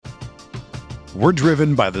We're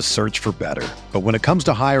driven by the search for better. But when it comes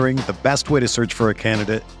to hiring, the best way to search for a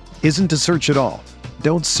candidate isn't to search at all.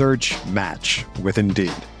 Don't search, match with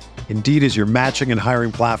Indeed. Indeed is your matching and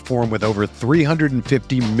hiring platform with over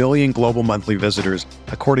 350 million global monthly visitors,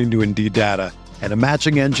 according to Indeed data, and a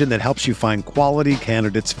matching engine that helps you find quality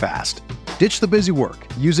candidates fast. Ditch the busy work.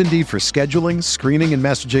 Use Indeed for scheduling, screening, and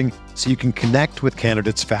messaging so you can connect with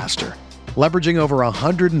candidates faster. Leveraging over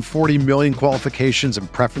 140 million qualifications and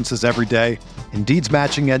preferences every day, Indeed's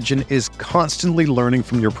matching engine is constantly learning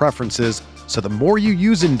from your preferences, so the more you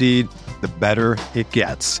use Indeed, the better it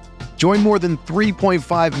gets. Join more than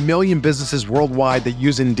 3.5 million businesses worldwide that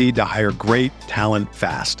use Indeed to hire great talent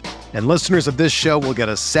fast. And listeners of this show will get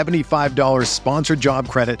a $75 sponsored job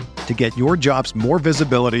credit to get your jobs more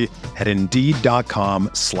visibility at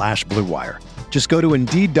Indeed.com/Blue Wire. Just go to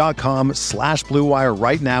Indeed.com/Blue Wire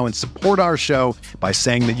right now and support our show by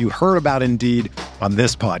saying that you heard about Indeed on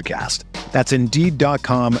this podcast. That's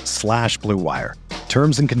Indeed.com/Blue Wire.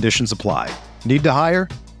 Terms and conditions apply. Need to hire?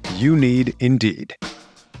 You need Indeed.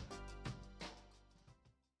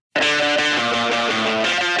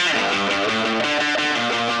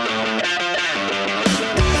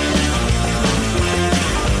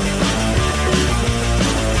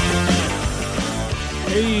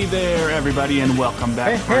 Hey there, everybody, and welcome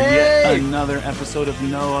back for yet another episode of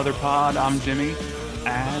No Other Pod. I'm Jimmy,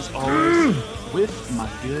 as always, with my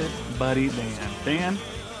good buddy Dan. Dan,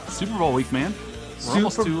 Super Bowl week, man. We're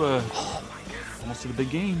almost to the big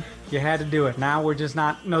game. You had to do it. Now we're just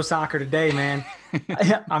no soccer today, man.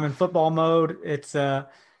 I'm in football mode. It's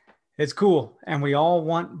cool, and we all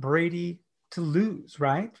want Brady to lose,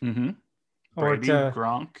 right? Mm-hmm. Brady,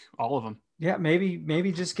 Gronk, all of them. Yeah,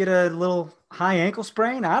 maybe just get a little high ankle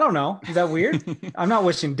sprain. I don't know. Is that weird? I'm not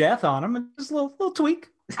wishing death on him. Just a little tweak.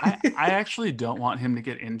 I actually don't want him to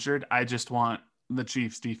get injured. I just want the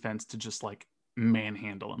Chiefs defense to just like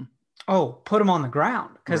manhandle him. Oh, put him on the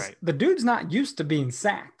ground, because the dude's not used to being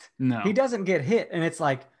sacked. No, he doesn't get hit, and it's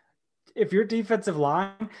like if you're defensive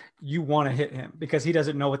line, you want to hit him because he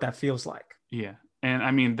doesn't know what that feels like. Yeah, and I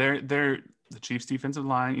mean they're the Chiefs defensive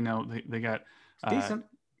line. You know they got decent.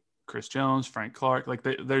 Chris Jones, Frank Clark, like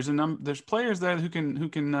there's players there who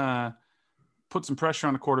can put some pressure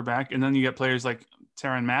on the quarterback, and then you get players like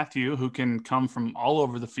Tyrann Mathieu who can come from all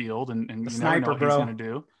over the field and the you sniper, never know what bro. he's going to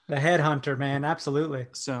do. The headhunter, man, absolutely.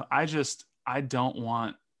 So I don't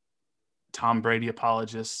want Tom Brady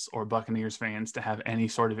apologists or Buccaneers fans to have any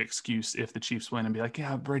sort of excuse if the Chiefs win and be like,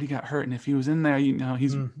 yeah, Brady got hurt, and if he was in there,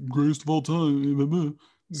 he's greatest of all time. Good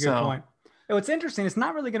point. What's interesting, it's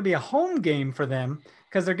not really going to be a home game for them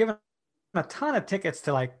because they're giving a ton of tickets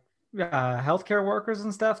to like healthcare workers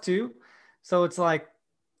and stuff too. So it's like,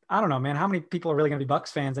 I don't know, man, how many people are really going to be Bucs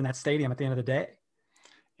fans in that stadium at the end of the day?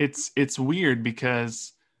 It's weird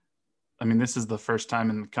because, I mean, this is the first time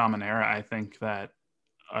in the common era, I think, that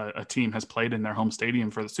a team has played in their home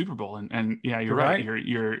stadium for the Super Bowl. And yeah, you're right.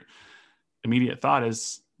 Your immediate thought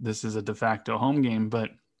is this is a de facto home game, but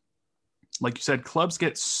like you said,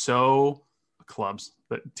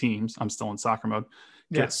 teams, I'm still in soccer mode,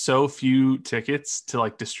 get so few tickets to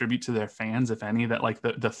like distribute to their fans, if any, that like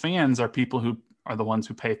the fans are people who are the ones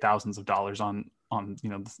who pay thousands of dollars on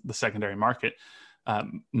the secondary market.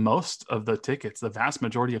 Most of the tickets, the vast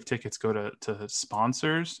majority of tickets go to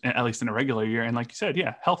sponsors, at least in a regular year. And like you said,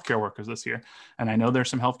 healthcare workers this year. And I know there's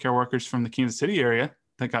some healthcare workers from the Kansas City area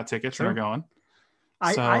that got tickets and are going.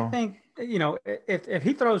 I think, if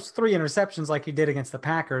he throws 3 interceptions like he did against the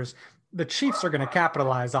Packers, the Chiefs are going to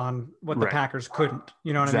capitalize on what the Packers couldn't.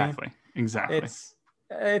 You know what I mean? Exactly.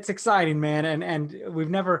 It's exciting, man. And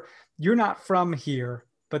you're not from here,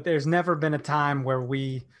 but there's never been a time where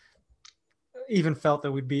we even felt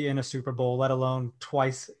that we'd be in a Super Bowl, let alone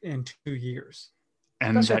twice in 2 years.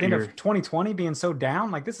 And especially at the end of 2020 being so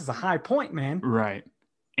down, like this is a high point, man. Right.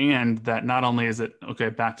 And that not only is it,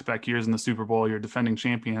 back-to-back years in the Super Bowl, you're defending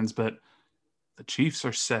champions, but the Chiefs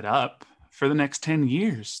are set up for the next 10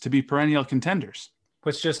 years to be perennial contenders.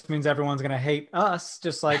 Which just means everyone's going to hate us,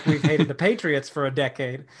 just like we've hated the Patriots for a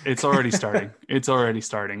decade. It's already starting.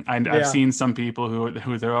 I've seen some people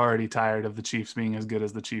who they're already tired of the Chiefs being as good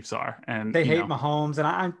as the Chiefs are. And they hate Mahomes.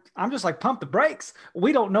 And I'm just like, pump the brakes.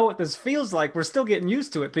 We don't know what this feels like. We're still getting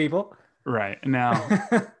used to it, people. Right. Now,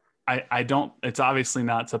 I don't, it's obviously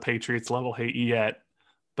not to Patriots level hate yet,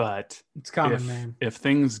 but it's coming, man. If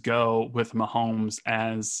things go with Mahomes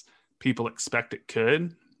as people expect it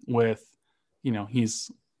could, with, he's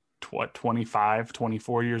 25,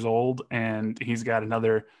 24 years old, and he's got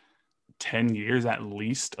another 10 years at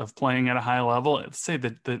least of playing at a high level. Let's say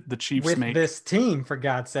that the Chiefs with make this team, for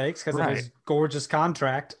God's sakes, because of his gorgeous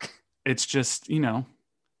contract. It's just,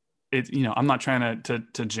 I'm not trying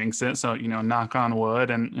to jinx it. So, knock on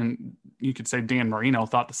wood. And you could say Dan Marino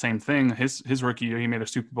thought the same thing. His rookie year, he made a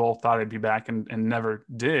Super Bowl, thought he'd be back and never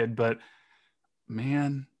did. But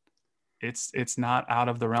man, it's not out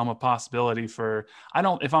of the realm of possibility if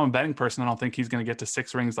I'm a betting person, I don't think he's going to get to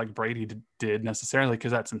 6 rings like Brady did necessarily,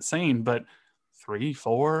 because that's insane. But 3,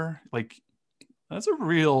 4, like, that's a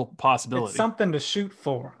real possibility. It's something to shoot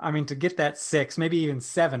for. I mean, to get that 6, maybe even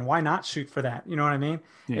 7, why not shoot for that? You know what I mean?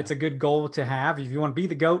 Yeah. It's a good goal to have. If you want to be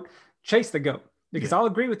the GOAT, chase the GOAT, because I'll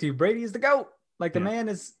agree with you. Brady is the GOAT. Like, the man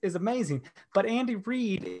is amazing. But Andy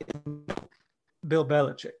Reid is Bill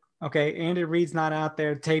Belichick. Okay, Andy Reid's not out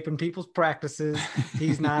there taping people's practices.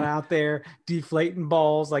 He's not out there deflating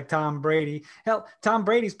balls like Tom Brady. Hell, Tom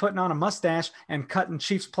Brady's putting on a mustache and cutting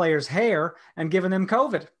Chiefs players' hair and giving them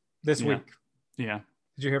COVID this week. Yeah.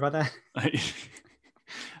 Did you hear about that?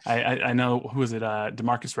 I know, who was it?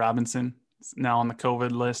 Demarcus Robinson is now on the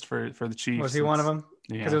COVID list for the Chiefs. Was he one of them?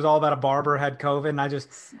 Yeah. Because it was all about a barber had COVID, and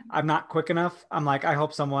I'm not quick enough. I'm like, I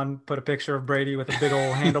hope someone put a picture of Brady with a big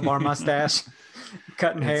old handlebar mustache,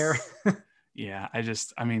 cutting hair. I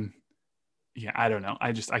don't know.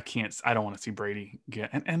 I can't. I don't want to see Brady get.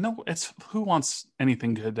 And no, it's who wants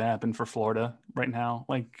anything good to happen for Florida right now?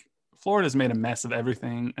 Like, Florida's made a mess of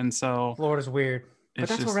everything, and so Florida's weird. But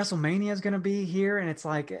that's where WrestleMania is going to be here, and it's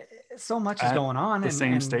like so much is going on. The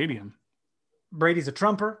same stadium. Brady's a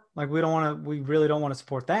Trumper. Like, we really don't want to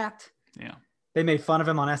support that. Yeah. They made fun of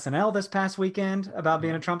him on SNL this past weekend about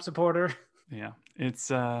being a Trump supporter. Yeah. It's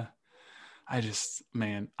I'm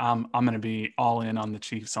going to be all in on the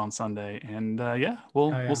Chiefs on Sunday, and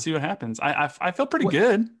we'll see what happens. I feel pretty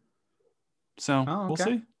good. So we'll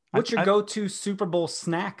see. What's your go-to Super Bowl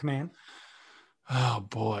snack, man? Oh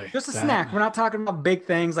boy. Just a snack. We're not talking about big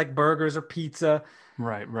things like burgers or pizza.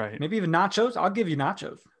 Right. Maybe even nachos. I'll give you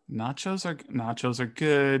nachos. Nachos are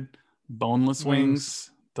good. Boneless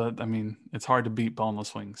wings. It's hard to beat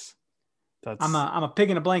boneless wings. I'm a pig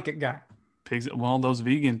in a blanket guy. Pigs. Well, those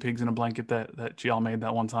vegan pigs in a blanket that y'all made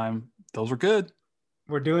that one time, those were good.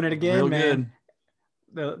 We're doing it again, real man.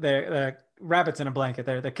 Good. The rabbits in a blanket.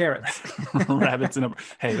 They're the carrots. Rabbits in a.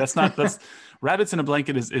 Hey, that's rabbits in a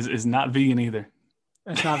blanket is not vegan either.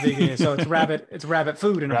 It's not vegan, so it's rabbit. It's rabbit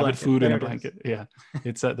food in a blanket. Rabbit food in a blanket. Yeah,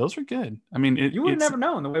 it's those are good. I mean, you would never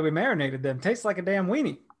known the way we marinated them. Tastes like a damn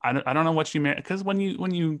weenie. I don't know what you meant, because when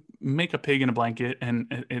you make a pig in a blanket and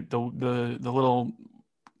the little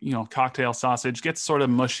cocktail sausage gets sort of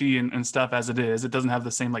mushy and stuff as it is. It doesn't have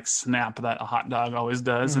the same like snap that a hot dog always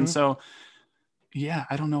does, and so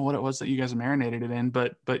I don't know what it was that you guys marinated it in,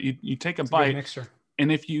 but you take a bite. Mixture.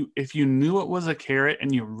 And if you knew it was a carrot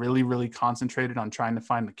and you really, really concentrated on trying to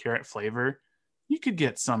find the carrot flavor, you could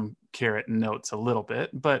get some carrot notes a little bit.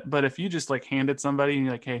 But if you just like handed somebody and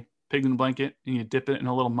you're like, hey, pig in a blanket, and you dip it in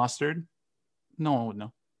a little mustard, no one would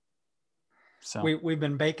know. So we've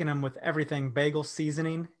been baking them with everything bagel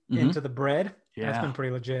seasoning into the bread. Yeah, that's been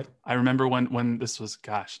pretty legit. I remember when this was,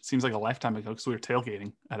 it seems like a lifetime ago, because we were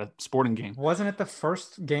tailgating at a sporting game. Wasn't it the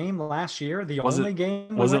first game last year? Only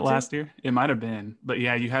game? Was it last year? It might have been. But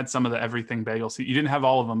yeah, you had some of the everything bagel. You didn't have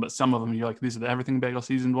all of them, but some of them, you're like, these are the everything bagel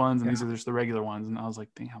seasoned ones, and these are just the regular ones. And I was like,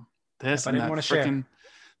 damn, this and that freaking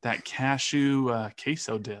that cashew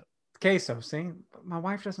queso dip. Queso, see, my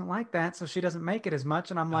wife doesn't like that, so she doesn't make it as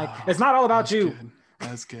much. And I'm like, it's not all about you. Good.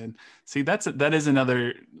 That's good. See, that is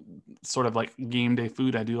another sort of like game day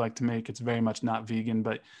food I do like to make. It's very much not vegan,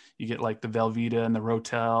 but you get like the Velveeta and the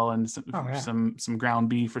Rotel and some ground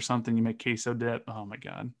beef or something. You make queso dip. Oh my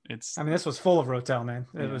God. This was full of Rotel, man.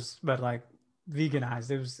 It was, but like veganized.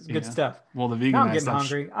 It was good stuff. Well, the vegan. Now I'm getting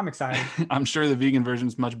hungry. I'm excited. I'm sure the vegan version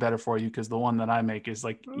is much better for you, because the one that I make is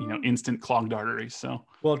like, instant clogged arteries. So.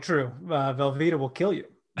 Well, true. Velveeta will kill you.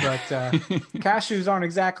 But cashews aren't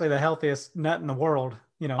exactly the healthiest nut in the world,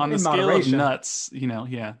 on the scale of nuts,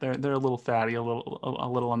 they're a little fatty, a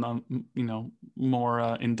little on the more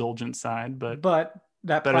indulgent side, but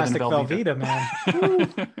that plastic Velveeta,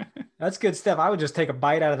 man, that's good stuff. I would just take a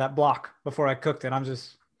bite out of that block before I cooked it. I'm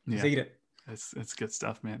just eat it. It's good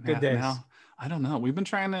stuff, man. Good days. Now, I don't know.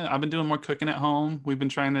 I've been doing more cooking at home. We've been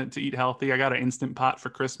trying to eat healthy. I got an Instant Pot for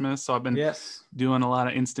Christmas, so I've been doing a lot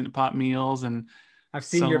of Instant Pot meals, and I've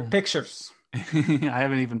seen your pictures. I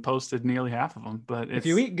haven't even posted nearly half of them, but if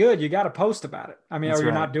you eat good, you got to post about it. I mean, or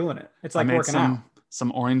you're not doing it. It's like working out.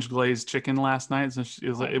 Some orange glazed chicken last night. So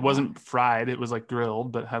it wasn't fried. It was like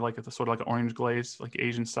grilled, but had like a sort of like an orange glaze, like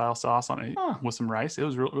Asian style sauce on it with some rice. It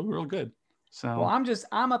was real good. So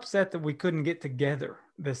I'm upset that we couldn't get together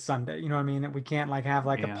this Sunday. You know what I mean? That we can't like have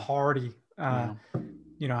like a party. I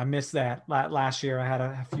missed that last year. I had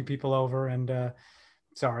a few people over, and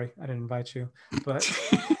sorry, I didn't invite you, but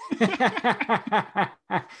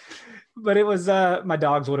But it was my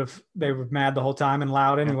dogs they were mad the whole time and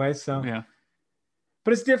loud anyway. So yeah.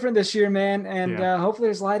 But it's different this year, man, and Yeah. hopefully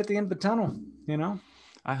there's light at the end of the tunnel. You know,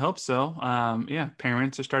 I hope so. Yeah,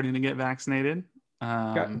 parents are starting to get vaccinated.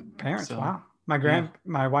 got parents. So, Wow,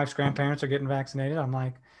 my wife's grandparents are getting vaccinated.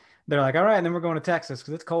 They're like, all right, and then we're going to Texas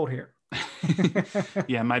because it's cold here.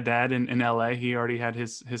 yeah, my dad in LA, he already had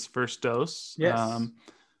his first dose. Yes.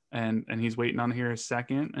 And he's waiting on here his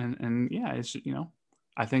second. And yeah, it's, you know,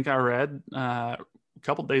 I think I read a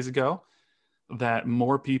couple days ago that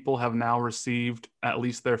more people have now received at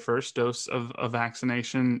least their first dose of a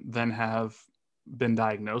vaccination than have been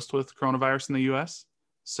diagnosed with coronavirus in the US.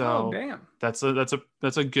 So damn. that's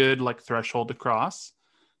a good like threshold to cross.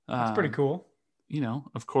 That's pretty cool. You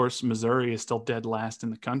know, of course, Missouri is still dead last in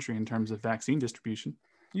the country in terms of vaccine distribution.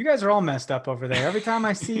 You guys are all messed up over there. Every time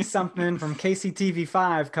I see something from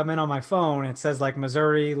KCTV5 come in on my phone, it says like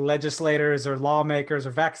Missouri legislators or lawmakers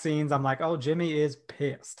or vaccines. I'm like, oh, Jimmy is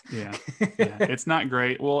pissed. Yeah, it's not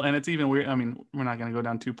great. Well, and it's even weird. I mean, we're not going to go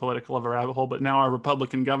down too political of a rabbit hole, but now our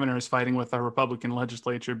Republican governor is fighting with our Republican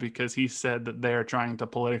legislature because he said that they're trying to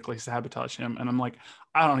politically sabotage him. And I'm like,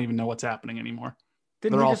 I don't even know what's happening anymore.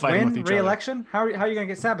 Didn't They're he all just fighting win with each re-election? How are you going to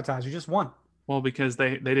get sabotaged? You just won. Well, because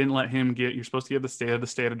they didn't let him you're supposed to give the State of the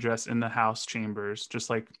State address in the House chambers, just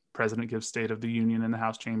like President gives State of the Union in the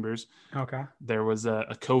House chambers. Okay. There was a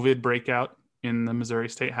COVID breakout in the Missouri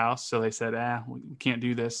State House. So they said, we can't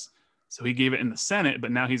do this. So he gave it in the Senate,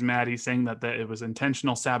 but now he's mad. He's saying that it was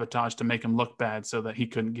intentional sabotage to make him look bad so that he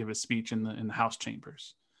couldn't give his speech in the House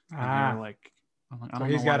chambers. And you're like, so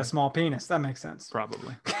he's got a small penis. That makes sense.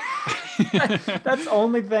 Probably. That's the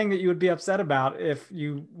only thing that you would be upset about if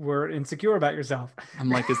you were insecure about yourself. I'm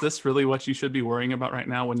like, is this really what you should be worrying about right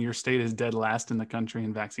now when your state is dead last in the country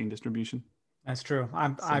in vaccine distribution? That's true.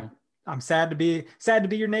 I'm sad to be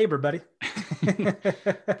your neighbor, buddy.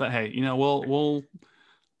 But hey, you know,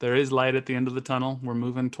 there is light at the end of the tunnel. We're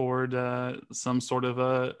moving toward some sort of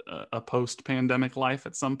a post-pandemic life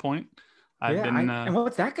at some point. And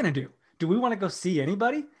what's that going to do? Do we want to go see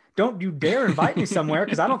anybody? Don't you dare invite me somewhere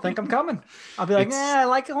because I don't think I'm coming. I'll be like, I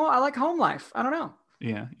like home life. I don't know.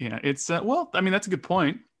 Yeah. It's well, I mean, that's a good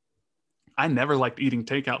point. I never liked eating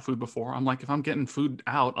takeout food before. I'm like, if I'm getting food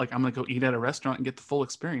out, like I'm gonna go eat at a restaurant and get the full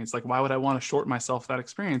experience. Like, why would I want to short myself that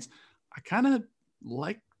experience? I kind of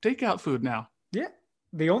like takeout food now. Yeah.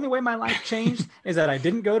 The only way my life changed is that I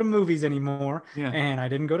didn't go to movies anymore, and I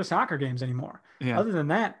didn't go to soccer games anymore. Yeah. Other than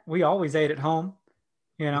that, we always ate at home.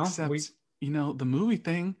 You know, except, the movie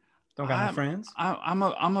thing. Don't got no friends.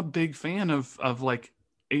 I'm a big fan of like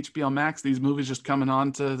HBO Max. These movies just coming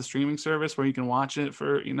on to the streaming service where you can watch it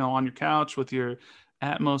for, on your couch with your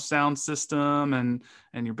Atmos sound system and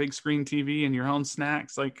your big screen TV and your own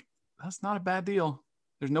snacks. Like, that's not a bad deal.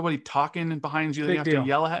 There's nobody talking behind you that you have to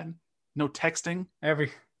yell at. No texting.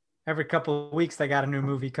 Every couple of weeks they got a new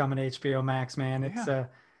movie coming to HBO Max, man.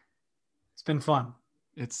 It's been fun.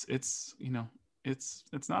 It's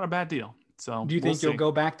not a bad deal. So do you think you'll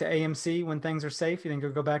go back to AMC when things are safe? You think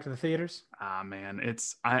you'll go back to the theaters? Man,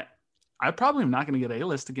 I probably am not going to get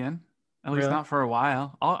A-list again. At least not for a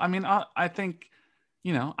while. I think,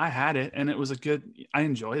 I had it and it was I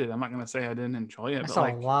enjoyed it. I'm not going to say I didn't enjoy it. I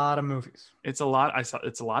saw a lot of movies. It's a lot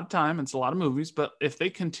of time. It's a lot of movies, but if they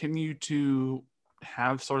continue to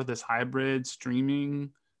have sort of this hybrid streaming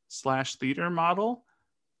 / theater model,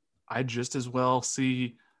 I'd just as well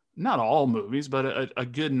see not all movies, but a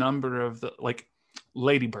good number of the, like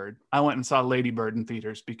Lady Bird. I went and saw Lady Bird in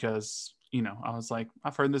theaters because, I was like,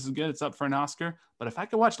 I've heard this is good. It's up for an Oscar. But if I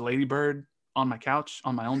could watch Lady Bird on my couch,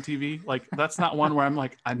 on my own TV, like that's not one where I'm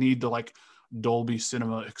like, I need to like Dolby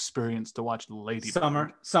Cinema experience to watch Lady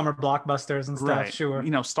Bird. Summer blockbusters and stuff. Right.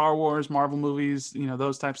 Sure. Star Wars, Marvel movies,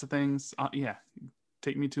 those types of things.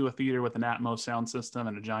 Take me to a theater with an Atmos sound system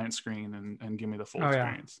and a giant screen and give me the full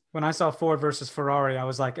experience. Yeah. When I saw Ford versus Ferrari, I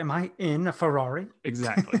was like, am I in a Ferrari?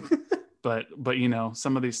 Exactly. but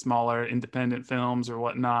some of these smaller independent films or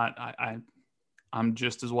whatnot, I'm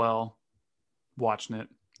just as well watching it,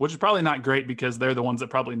 which is probably not great because they're the ones that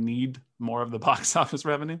probably need more of the box office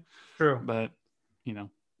revenue. True. But,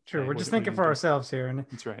 True. We're just thinking for ourselves here. And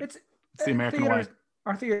that's right. It's the American way.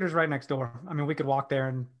 Our theater's right next door. I mean, we could walk there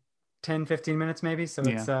and 10-15 minutes maybe, so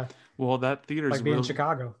it's that theater's like being in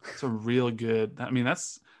Chicago. It's a real good,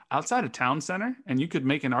 that's outside of town center, and you could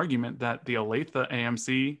make an argument that the Olathe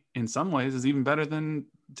AMC in some ways is even better than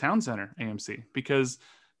town center AMC because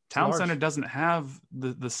town center doesn't have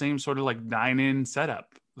the same sort of like dine-in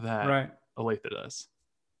setup that Olathe does.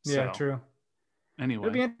 Yeah, true. Anyway,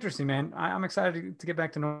 it'll be interesting, man. I'm excited to get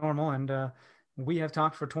back to normal, and we have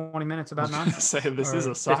talked for 20 minutes about I was nonsense. say this is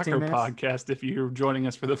a soccer podcast if you're joining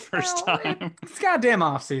us for the first time. It's goddamn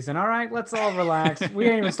off season. All right, let's all relax. We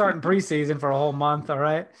ain't even starting preseason for a whole month. All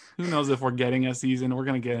right. Who knows if we're getting a season? We're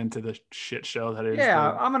going to get into the shit show that is.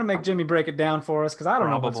 Yeah, I'm going to make Jimmy break it down for us because I don't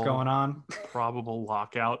know what's going on. Probable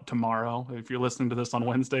lockout tomorrow. If you're listening to this on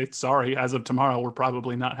Wednesday, sorry. As of tomorrow, we're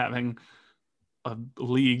probably not having a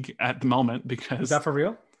league at the moment because. Is that for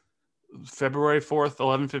real? February 4th,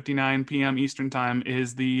 11:59 p.m. Eastern time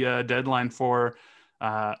is the deadline for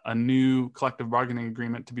a new collective bargaining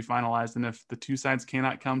agreement to be finalized. And if the two sides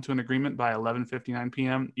cannot come to an agreement by 11:59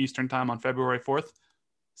 p.m. Eastern time on February 4th,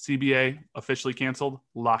 CBA officially canceled.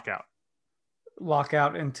 Lockout.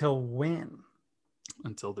 Lockout until when?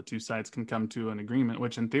 Until the two sides can come to an agreement,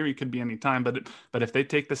 which in theory could be any time. But if they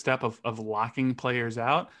take the step of locking players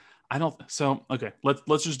out, I don't. So okay,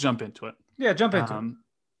 let's just jump into it. Yeah, jump into it.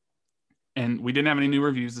 And we didn't have any new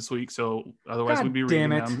reviews this week, so otherwise we'd be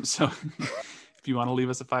reading them. So if you want to leave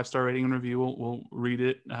us a 5-star rating and review, we'll read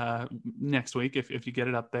it next week if you get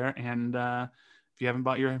it up there. And if you haven't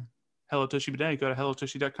bought your Hello Tushy bidet, go to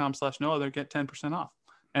hellotushy.com/no-other, get 10% off.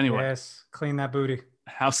 Anyway. Yes, clean that booty.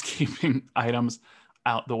 Housekeeping items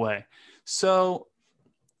out the way. So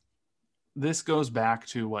this goes back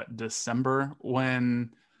to December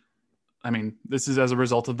when... I mean, this is as a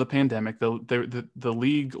result of the pandemic. The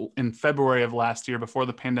league in February of last year, before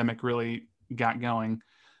the pandemic really got going,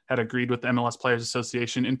 had agreed with the MLS Players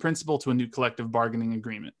Association in principle to a new collective bargaining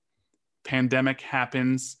agreement. Pandemic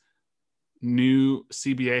happens. New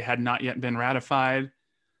CBA had not yet been ratified.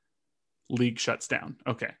 League shuts down.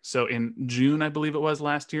 Okay. So in June, I believe it was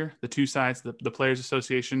last year, the two sides, the Players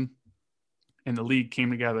Association and the league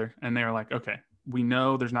came together and they were like, okay, we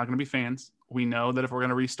know there's not going to be fans. We know that if we're going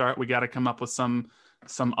to restart, we got to come up with some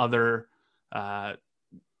other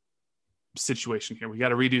situation here. We got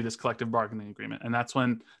to redo this collective bargaining agreement. And that's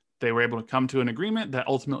when they were able to come to an agreement that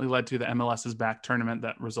ultimately led to the MLS's back tournament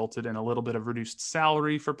that resulted in a little bit of reduced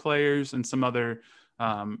salary for players and some other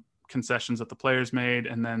concessions that the players made.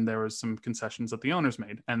 And then there was some concessions that the owners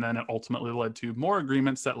made. And then it ultimately led to more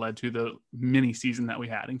agreements that led to the mini season that we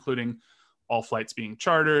had, including all flights being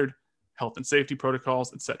chartered, health and safety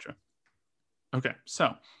protocols, etc. Okay,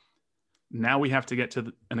 so now we have to get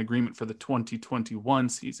to an agreement for the 2021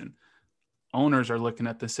 season. Owners are looking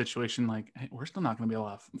at this situation like, hey, we're still not going to be able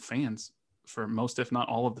to have fans for most, if not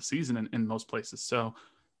all, of the season in most places. So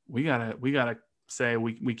we gotta say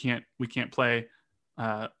we can't play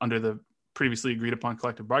under the previously agreed upon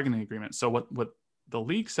collective bargaining agreement. So what the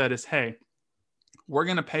league said is, hey, we're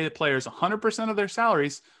going to pay the players 100% of their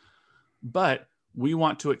salaries, but we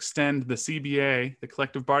want to extend the CBA, the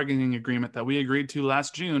collective bargaining agreement that we agreed to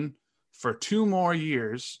last June, for 2 more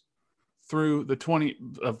years through the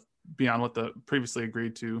beyond what the previously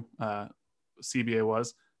agreed to CBA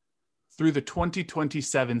was, through the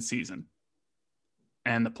 2027 season.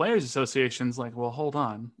 And the Players Association's like, well, hold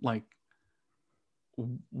on, like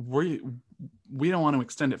we don't want to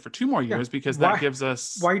extend it for 2 more years because that gives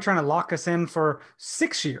us. Why are you trying to lock us in for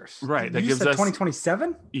 6 years? Right. That you gives said us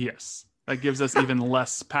 2027. Yes. That gives us even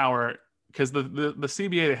less power because the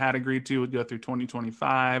CBA they had agreed to would go through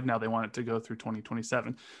 2025. Now they want it to go through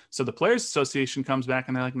 2027. So the Players Association comes back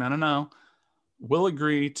and they're like, no. We'll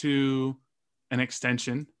agree to an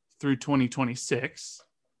extension through 2026,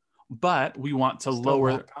 but we want to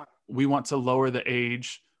lower the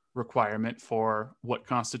age requirement for what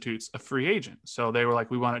constitutes a free agent. So they were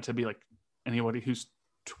like, we want it to be like anybody who's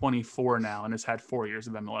 24 now and has had 4 years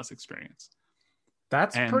of MLS experience.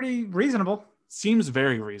 That's pretty reasonable. Seems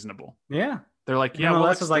very reasonable. Yeah. They're like, yeah.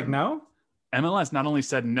 MLS is like, no. MLS not only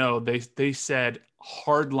said no, they said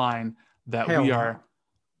hard line that Hell we no. are.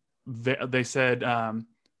 They said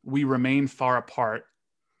we remain far apart,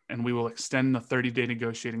 and we will extend the 30-day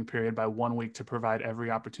negotiating period by 1 week to provide every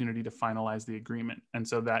opportunity to finalize the agreement. And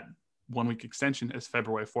so that 1 week extension is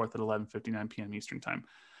February 4th at 11:59 p.m. Eastern time.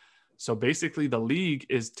 So basically, the league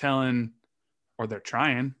is telling, or they're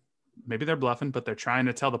trying. Maybe they're bluffing, but they're trying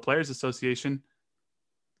to tell the Players Association,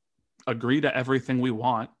 agree to everything we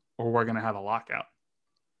want, or we're going to have a lockout.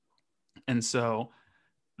 And so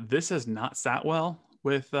this has not sat well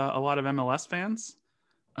with a lot of MLS fans.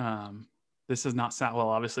 This has not sat well,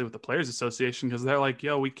 obviously, with the Players Association because they're like,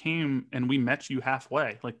 yo, we came and we met you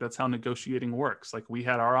halfway. Like, that's how negotiating works. Like, we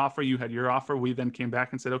had our offer, you had your offer. We then came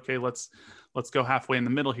back and said, okay, let's go halfway in the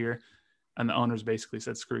middle here. And the owners basically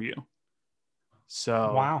said, screw you.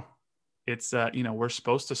 So wow. It's, we're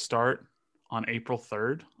supposed to start on April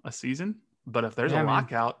 3rd a season, but if there's a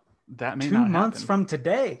lockout, that may not happen. 2 months from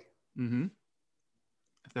today. Mm-hmm.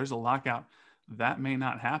 If there's a lockout, that may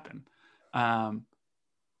not happen. And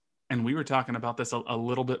and we were talking about this a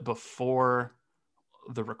little bit before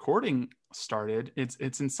the recording started.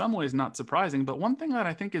 It's in some ways not surprising, but one thing that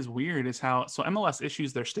I think is weird is how, so MLS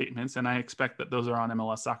issues their statements, and I expect that those are on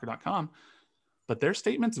MLSsoccer.com, but their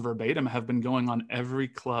statements verbatim have been going on every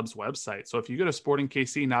club's website. So if you go to Sporting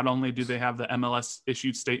KC, not only do they have the MLS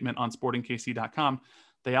issued statement on sportingkc.com,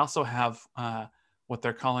 they also have what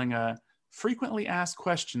they're calling a frequently asked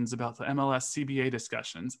questions about the MLS CBA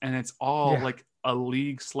discussions. And it's all like a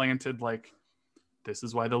league slanted, like, this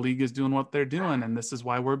is why the league is doing what they're doing, and this is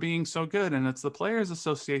why we're being so good, and it's the Players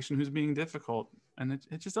Association who's being difficult, and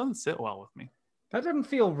it just doesn't sit well with me. That doesn't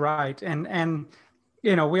feel right. And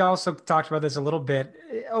you know, we also talked about this a little bit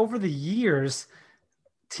over the years.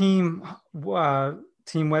 Team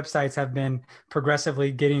websites have been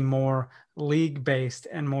progressively getting more league based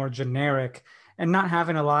and more generic, and not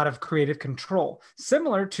having a lot of creative control,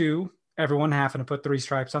 similar to everyone having to put 3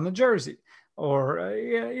 stripes on the jersey. Or,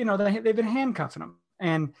 you know, they've been handcuffing them.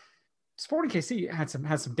 And Sporting KC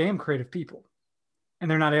has some damn creative people,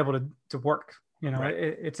 and they're not able to work. You know, right.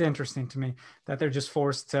 It's interesting to me that they're just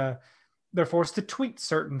forced to tweet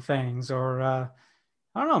certain things, or I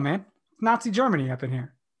don't know, man, Nazi Germany up in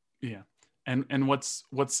here. Yeah. And what's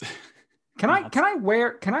can I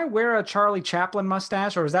wear a Charlie Chaplin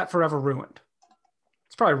mustache, or is that forever ruined?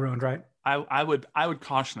 It's probably ruined, right? I would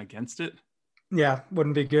caution against it. Yeah,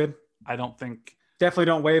 wouldn't be good. I don't think. Definitely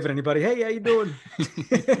don't wave at anybody. Hey, how you doing?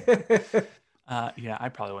 Yeah, I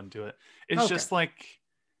probably wouldn't do it. It's just like,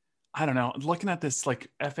 I don't know. Looking at this like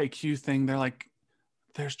FAQ thing,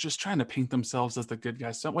 they're just trying to paint themselves as the good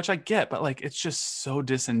guys, which I get, but like, it's just so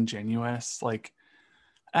disingenuous. Like,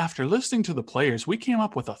 after listening to the players, we came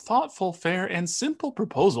up with a thoughtful, fair, and simple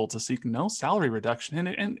proposal to seek no salary reduction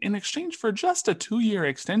in exchange for just a 2-year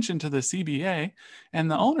extension to the CBA, and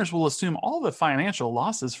the owners will assume all the financial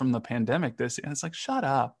losses from the pandemic. And it's like, shut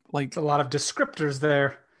up. Like, it's a lot of descriptors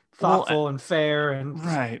there, thoughtful and fair, and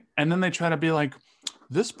right. And then they try to be like,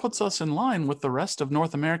 this puts us in line with the rest of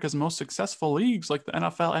North America's most successful leagues, like the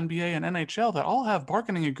NFL, NBA, and NHL, that all have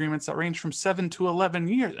bargaining agreements that range from 7 to 11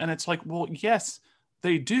 years. And it's like, well, yes,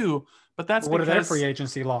 they do, but that's what are their free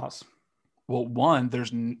agency laws? Well, one,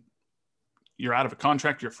 you're out of a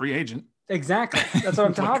contract, you're a free agent. Exactly. That's what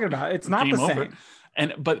I'm talking about. It's not the same.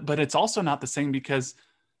 And but it's also not the same because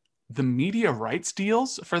the media rights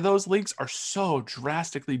deals for those leagues are so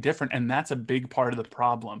drastically different, and that's a big part of the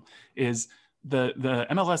problem. Is the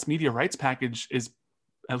MLS media rights package is,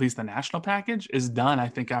 at least the national package, is done, I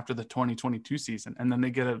think, after the 2022 season. And then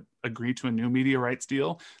they get to agree to a new media rights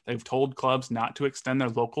deal. They've told clubs not to extend their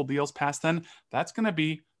local deals past then. That's going to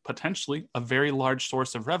be potentially a very large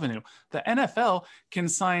source of revenue. The NFL can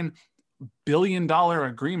sign billion-dollar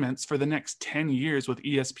agreements for the next 10 years with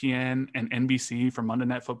ESPN and NBC for Monday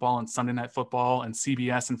Night Football and Sunday Night Football, and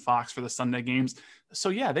CBS and Fox for the Sunday games. So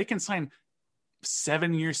yeah, they can sign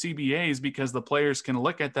 7-year CBAs because the players can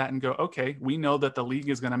look at that and go, okay, we know that the league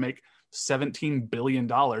is going to make $17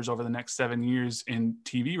 billion over the next 7 years in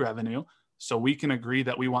TV revenue. So we can agree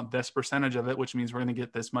that we want this percentage of it, which means we're going to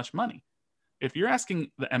get this much money. If you're asking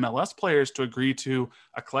the MLS players to agree to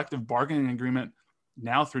a collective bargaining agreement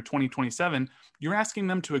now through 2027, you're asking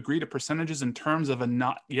them to agree to percentages in terms of a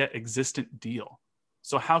not yet existent deal.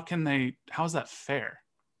 So how is that fair?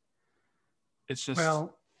 It's just,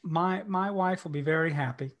 well, my wife will be very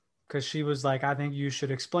happy, because she was like, I think you should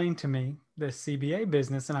explain to me this CBA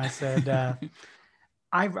business. And I said,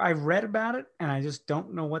 I've read about it, and I just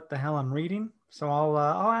don't know what the hell I'm reading. So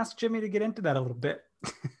I'll ask Jimmy to get into that a little bit.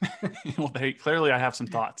 Well, clearly I have some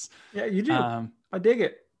thoughts. Yeah, you do. I dig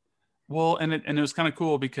it. Well, and it was kind of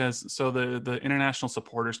cool because the International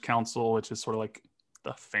Supporters Council, which is sort of like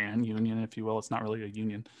the fan union, if you will, it's not really a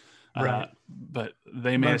union. Right. But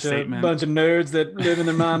they made a statement. Bunch of nerds that live in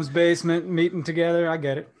their mom's basement meeting together. I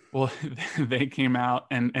get it. Well, they came out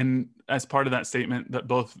and as part of that statement, that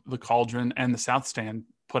both the Cauldron and the South Stand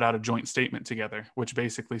put out a joint statement together, which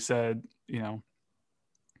basically said,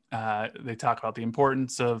 they talk about the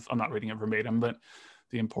importance of, I'm not reading it verbatim, but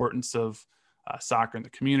the importance of soccer in the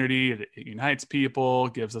community. It unites people,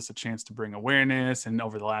 gives us a chance to bring awareness. And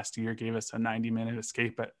over the last year gave us a 90-minute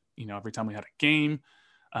escape at, every time we had a game.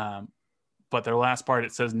 But their last part,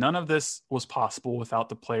 it says, none of this was possible without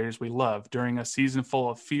the players we love. During a season full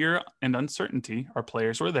of fear and uncertainty, our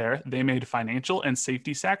players were there. They made financial and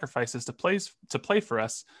safety sacrifices to play for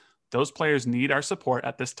us. Those players need our support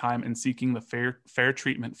at this time in seeking the fair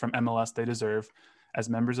treatment from MLS they deserve. As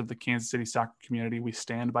members of the Kansas City soccer community, we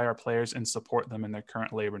stand by our players and support them in their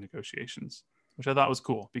current labor negotiations, which I thought was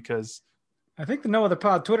cool because I think the No Other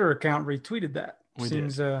Pod Twitter account retweeted that.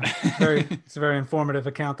 It's a very informative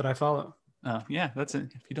account that I follow. Yeah, that's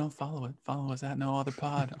it. If you don't follow it, follow us at No Other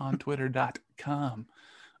Pod on twitter.com.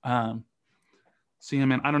 So yeah,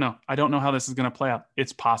 man, I don't know. I don't know how this is going to play out.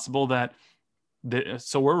 It's possible that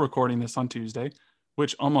so we're recording this on Tuesday,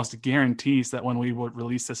 which almost guarantees that when we would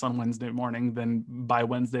release this on Wednesday morning, then by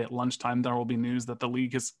Wednesday at lunchtime, there will be news that the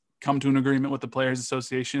league has come to an agreement with the Players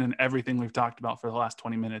Association, and everything we've talked about for the last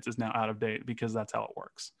 20 minutes is now out of date because that's how it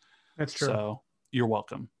works. That's true. So you're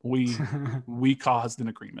welcome. We caused an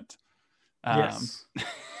agreement. Yes.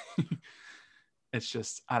 It's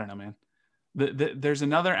just, I don't know, man. There's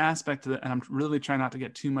another aspect to it, and I'm really trying not to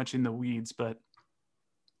get too much in the weeds, but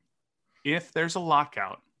if there's a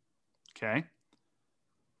lockout, okay,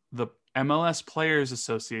 the MLS Players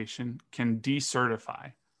Association can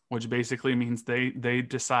decertify, which basically means they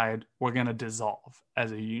decide we're going to dissolve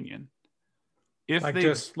as a union. If like they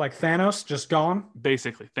just like Thanos, just gone.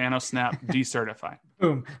 Basically, Thanos snap, decertify.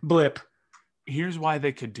 Boom, blip. Here's why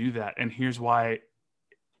they could do that, and here's why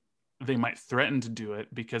they might threaten to do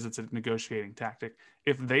it, because it's a negotiating tactic.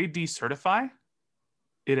 If they decertify,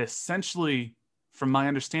 it essentially, from my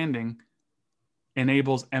understanding,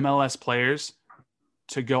 enables MLS players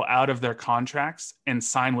to go out of their contracts and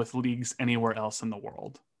sign with leagues anywhere else in the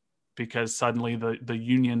world, because suddenly the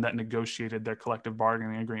union that negotiated their collective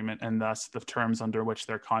bargaining agreement, and thus the terms under which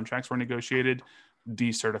their contracts were negotiated,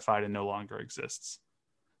 decertified and no longer exists.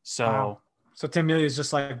 So, wow. So Tim Melia is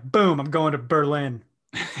just like, boom, I'm going to Berlin.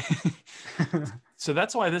 So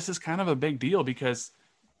that's why this is kind of a big deal, because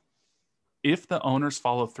if the owners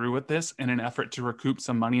follow through with this in an effort to recoup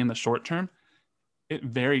some money in the short term, it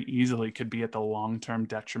very easily could be at the long-term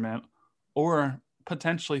detriment or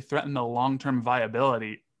potentially threaten the long-term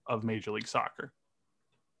viability of Major League Soccer.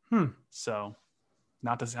 So,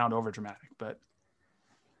 not to sound over dramatic, but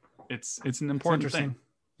it's an important thing.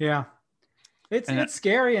 Yeah. It's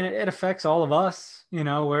scary, and it affects all of us. You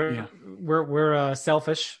know, we're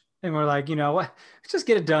selfish, and we're like, you know what, just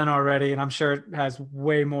get it done already. And I'm sure it has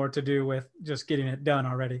way more to do with just getting it done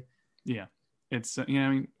already. Yeah. It's, I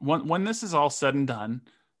mean, when this is all said and done,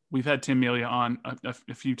 we've had Tim Melia on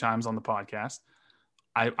a few times on the podcast.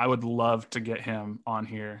 I would love to get him on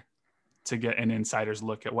here to get an insider's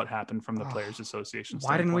look at what happened from the Players Association.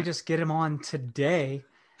 Why didn't we just get him on today?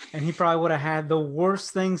 And he probably would have had the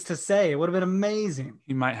worst things to say. It would have been amazing.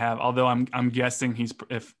 He might have, although I'm guessing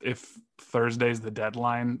if Thursday's the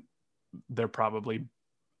deadline, they're probably,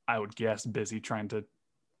 I would guess, busy trying to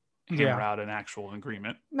hammer out an actual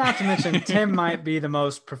agreement. Not to mention, Tim might be the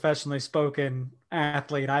most professionally spoken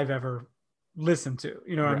athlete I've ever listened to.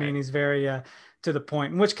 You know what I mean? He's very to the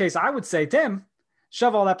point. In which case, I would say, Tim,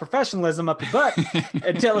 shove all that professionalism up your butt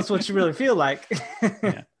and tell us what you really feel like.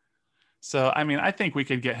 Yeah. So, I mean, I think we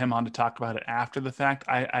could get him on to talk about it after the fact.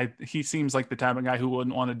 He seems like the type of guy who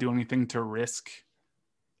wouldn't want to do anything to risk,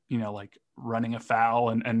 you know, like running afoul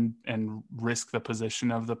and risk the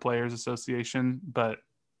position of the Players Association. But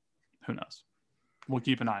who knows? We'll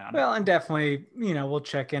keep an eye on it. Well, and definitely, you know, we'll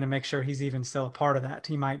check in and make sure he's even still a part of that.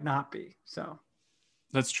 He might not be. So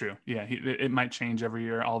that's true. Yeah, it might change every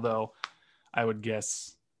year. Although I would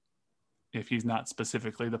guess if he's not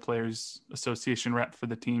specifically the Players Association rep for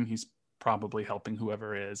the team, he's probably helping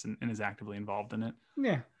whoever is and is actively involved in it.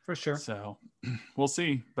 Yeah, for sure. So we'll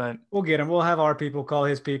see, but we'll get him. We'll have our people call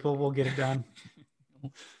his people. We'll get it done.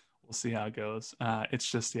 We'll see how it goes.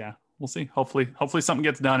 It's just, we'll see. Hopefully something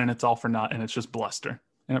gets done and it's all for naught and it's just bluster.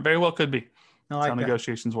 And it very well could be. That's how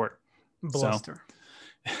negotiations work. Bluster.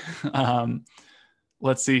 So,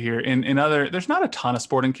 let's see here. In other, there's not a ton of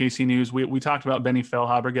sporting KC news. We talked about Benny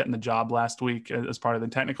Feilhaber getting the job last week as part of the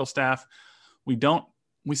technical staff.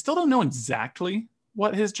 We still don't know exactly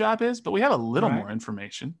what his job is, but we have a little more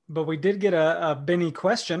information. But we did get a Benny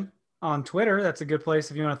question on Twitter. That's a good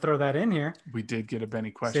place if you want to throw that in here. We did get a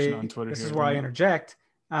Benny question on Twitter. This is where I interject.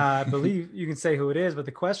 I believe you can say who it is, but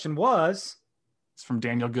the question was... It's from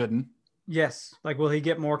Daniel Gooden. Yes. Like, will he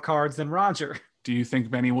get more cards than Roger? Do you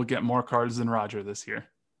think Benny will get more cards than Roger this year?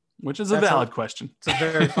 Which is a valid question. It's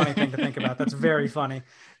a very funny thing to think about. That's very funny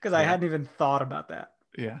because I hadn't even thought about that.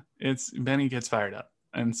 Yeah. Benny gets fired up.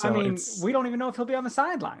 And so we don't even know if he'll be on the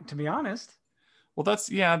sideline, to be honest. Well, that's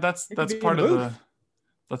part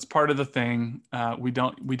of the thing. We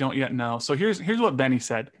don't yet know. So here's what Benny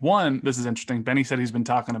said. One, this is interesting. Benny said he's been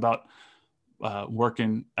talking about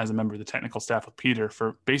working as a member of the technical staff with Peter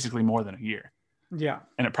for basically more than a year. Yeah.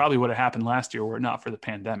 And it probably would have happened last year were it not for the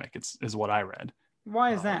pandemic, is what I read.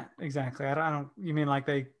 Why is that exactly? I don't, you mean like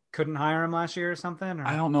they couldn't hire him last year or something? Or?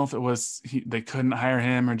 I don't know if it was they couldn't hire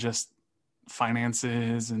him or just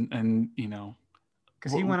finances and you know,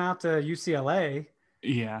 because he went out to UCLA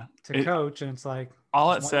to coach, and it's like,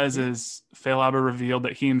 All it says is Failhaber revealed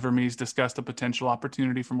that he and Vermees discussed a potential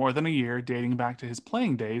opportunity for more than a year, dating back to his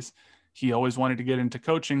playing days. He always wanted to get into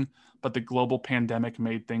coaching, but the global pandemic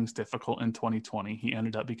made things difficult in 2020. He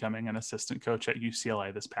ended up becoming an assistant coach at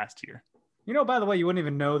UCLA this past year. You know, by the way, you wouldn't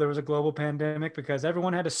even know there was a global pandemic because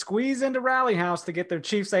everyone had to squeeze into Rally House to get their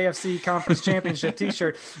Chiefs AFC Conference Championship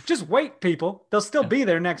t-shirt. Just wait, people. They'll still be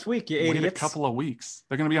there next week, you idiots. Wait a couple of weeks.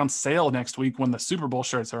 They're going to be on sale next week when the Super Bowl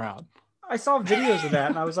shirts are out. I saw videos of that,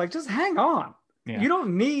 and I was like, just hang on. Yeah. You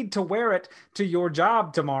don't need to wear it to your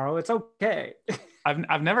job tomorrow. It's okay.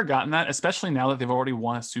 I've never gotten that, especially now that they've already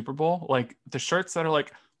won a Super Bowl. Like the shirts that are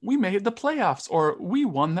like, we made the playoffs or we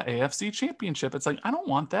won the AFC Championship. It's like, I don't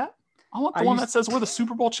want that. I want the one that says we're the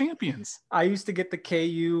Super Bowl champions. I used to get the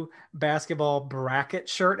KU basketball bracket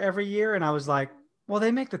shirt every year, and I was like, well,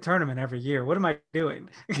 they make the tournament every year. What am I doing?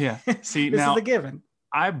 Yeah. See, this now, is a given.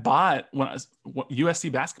 I bought when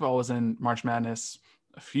USC basketball was in March Madness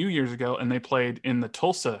a few years ago, and they played in the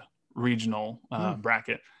Tulsa regional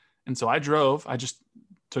bracket. And so I just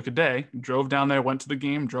took a day, drove down there, went to the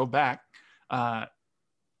game, drove back.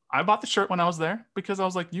 I bought the shirt when I was there because I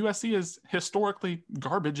was like, USC is historically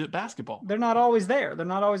garbage at basketball. They're not always there. They're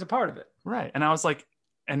not always a part of it. Right. And I was like,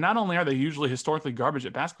 and not only are they usually historically garbage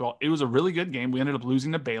at basketball, it was a really good game. We ended up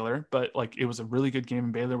losing to Baylor, but like it was a really good game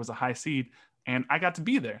and Baylor was a high seed and I got to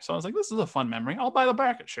be there. So I was like, this is a fun memory. I'll buy the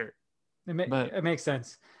bracket shirt. It makes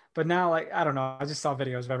sense. But now, like, I don't know. I just saw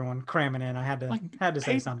videos of everyone cramming in. I had to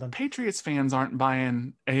say something. Patriots fans aren't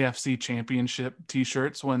buying AFC Championship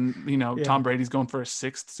T-shirts when, Tom Brady's going for a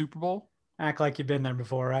 6th Super Bowl. Act like you've been there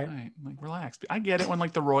before, right? Right. Like, relax. I get it when,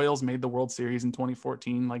 like, the Royals made the World Series in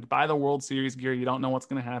 2014. Like, buy the World Series gear. You don't know what's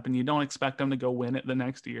going to happen. You don't expect them to go win it the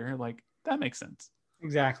next year. Like, that makes sense.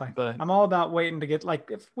 Exactly. But I'm all about waiting to get,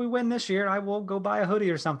 like, if we win this year, I will go buy a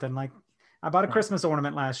hoodie or something. Like, I bought a Christmas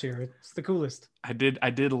ornament last year. It's the coolest. I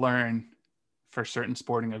did learn for certain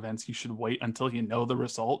sporting events, you should wait until you know the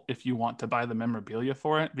result if you want to buy the memorabilia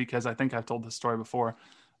for it. Because I think I've told this story before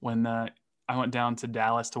when I went down to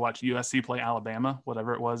Dallas to watch USC play Alabama,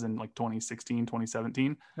 whatever it was in like 2016,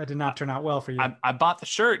 2017. That did not turn out well for you. I bought the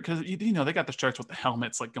shirt because, they got the shirts with the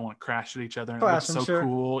helmets like going to crash at each other. And it looks so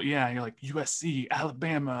cool. Yeah. You're like USC,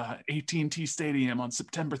 Alabama, AT&T Stadium on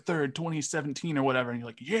September 3rd, 2017 or whatever. And you're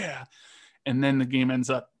like, yeah. And then the game ends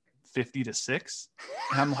up 50-6.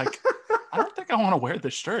 And I'm like, I don't think I want to wear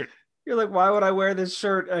this shirt. You're like, why would I wear this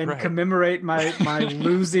shirt and commemorate my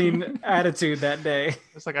losing attitude that day?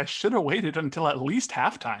 It's like, I should have waited until at least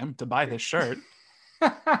halftime to buy this shirt.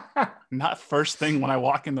 Not first thing when I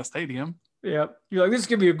walk in the stadium. Yep. You're like, this is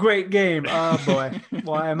going to be a great game. Oh boy,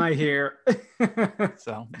 why am I here?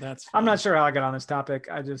 So that's fun. I'm not sure how I got on this topic.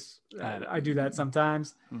 I do that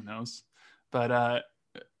sometimes. Who knows? But,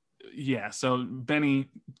 yeah, so Benny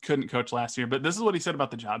couldn't coach last year, but this is what he said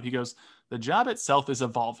about the job. He goes, the job itself is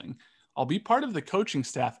evolving. I'll be part of the coaching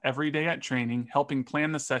staff every day at training, helping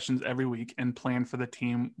plan the sessions every week and plan for the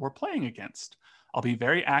team we're playing against. I'll be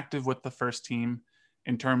very active with the first team.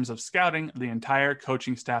 In terms of scouting, the entire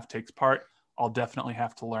coaching staff takes part. I'll definitely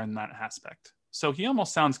have to learn that aspect. So he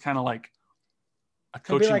almost sounds kind of like a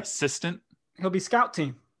coaching assistant. He'll be scout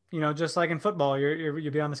team, just like in football,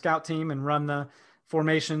 you'll be on the scout team and run the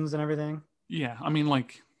formations and everything. Yeah. I mean,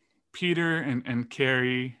 like Peter and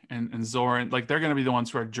Carey and Zoran, like they're going to be the ones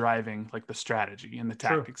who are driving like the strategy and the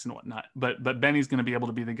tactics and whatnot. But Benny's going to be able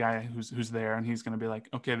to be the guy who's there. And he's going to be like,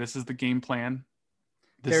 okay, this is the game plan.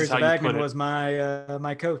 Gary Bagman was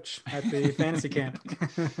my coach at the fantasy camp.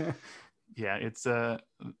 Yeah. It's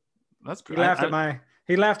that's pretty,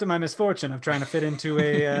 he laughed at my misfortune of trying to fit into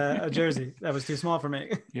a jersey that was too small for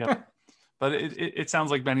me. Yeah. But it sounds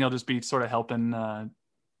like Benny will just be sort of helping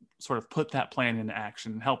sort of put that plan into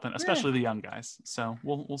action, helping, especially the young guys. So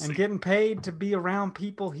we'll see. And getting paid to be around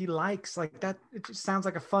people he likes like that. It just sounds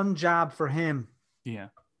like a fun job for him. Yeah.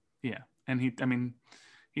 Yeah. And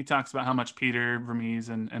he talks about how much Peter Vermees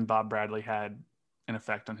and Bob Bradley had an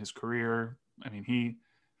effect on his career. I mean,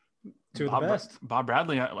 the best. Bob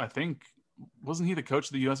Bradley, I think, wasn't he the coach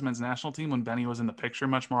of the U.S. men's national team when Benny was in the picture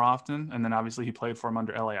much more often? And then obviously he played for him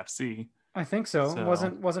under LAFC. I think so.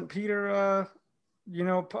 Wasn't Peter,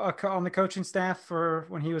 on the coaching staff for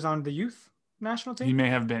when he was on the youth national team? He may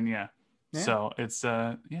have been, yeah. So it's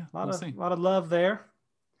a lot of love there.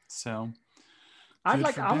 So I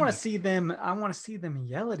want to see them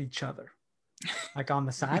yell at each other, like on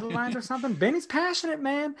the sidelines or something. Benny's passionate,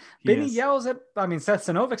 man. Benny yells at. I mean, Seth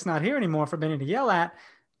Sinovic's not here anymore for Benny to yell at,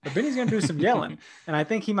 but Benny's going to do some yelling, and I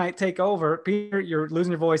think he might take over. Peter, you're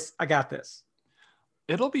losing your voice. I got this.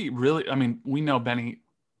 It'll be really. I mean, we know Benny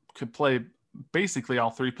could play basically all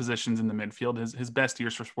three positions in the midfield. His best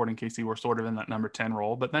years for Sporting KC were sort of in that number 10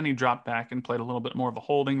 role, but then he dropped back and played a little bit more of a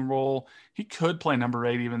holding role. He could play number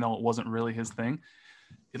 8, even though it wasn't really his thing.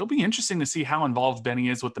 It'll be interesting to see how involved Benny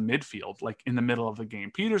is with the midfield, like in the middle of the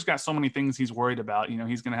game. Peter's got so many things he's worried about.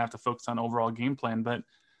 He's going to have to focus on overall game plan, but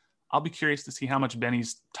I'll be curious to see how much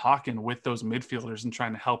Benny's talking with those midfielders and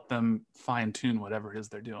trying to help them fine tune whatever it is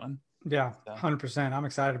they're doing. Yeah, 100%. I'm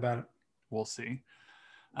excited about it. We'll see.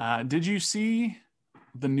 Did you see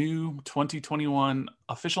the new 2021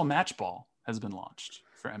 official match ball has been launched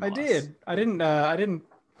for MLS? I did. I didn't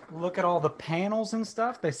look at all the panels and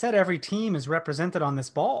stuff. They said every team is represented on this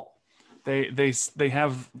ball. They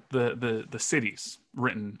have the cities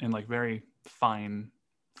written in like very fine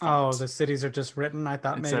font. Oh, the cities are just written. I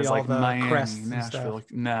thought it maybe says all like the Miami, crests and Nashville.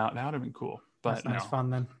 stuff. No, that would have been cool. But That's nice fun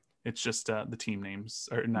then. It's just the team names,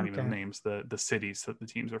 or not even the names, the cities that the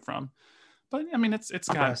teams are from. But I mean, it's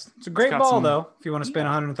a great ball though. If you want to spend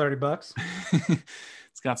 $130,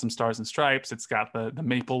 it's got some stars and stripes. It's got the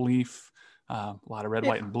maple leaf, a lot of red,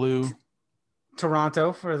 white, and blue.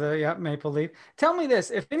 Toronto for the maple leaf. Tell me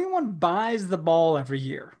this: if anyone buys the ball every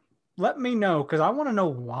year, let me know because I want to know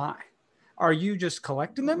why. Are you just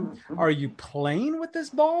collecting them? Are you playing with this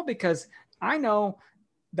ball? Because I know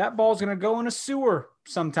that ball's going to go in a sewer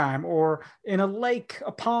sometime or in a lake,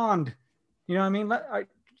 a pond. You know what I mean?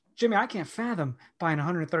 Jimmy, I can't fathom buying a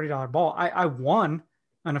 $130 ball. I won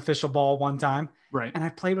an official ball one time. Right. And I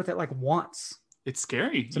played with it like once. It's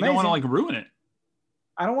scary. It's you amazing. don't want to like ruin it.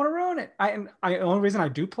 I don't want to ruin it. The only reason I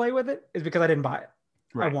do play with it is because I didn't buy it.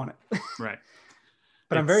 Right. I want it. Right.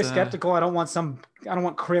 But I'm very skeptical. I don't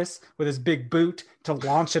want Chris with his big boot to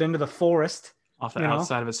launch it into the forest. Off the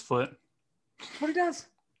outside of his foot. That's what he does.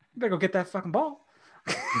 You better go get that fucking ball.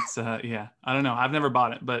 It's I don't know. I've never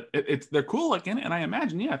bought it, but they're cool looking. And I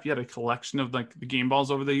imagine, if you had a collection of like the game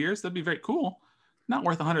balls over the years, that'd be very cool. Not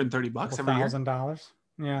worth $130 every year. $1,000.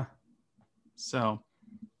 Yeah. So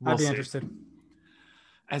I'd be interested.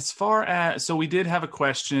 As far as, so we did have a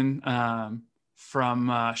question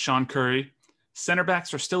from Sean Curry. Center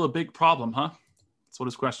backs are still a big problem, huh? That's what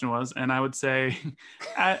his question was. And I would say,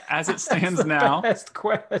 as it stands now, best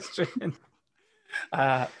question.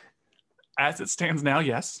 As it stands now,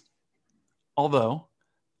 yes. Although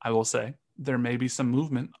I will say there may be some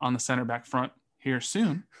movement on the center back front here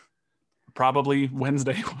soon. Probably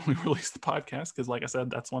Wednesday when we release the podcast, because like I said,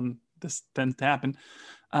 that's when this tends to happen.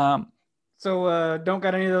 So don't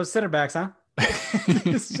got any of those center backs, huh?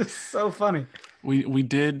 It's just so funny. We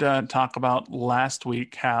did talk about last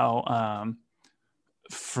week how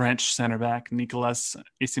French center back Nicolas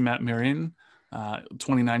Isimat-Mirin,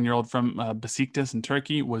 29-year-old from Besiktas in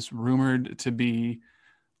Turkey, was rumored to be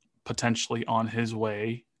potentially on his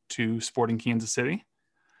way to Sporting Kansas City.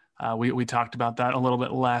 We talked about that a little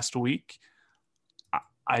bit last week.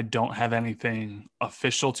 I don't have anything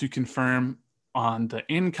official to confirm on the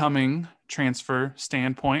incoming transfer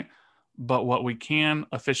standpoint, but what we can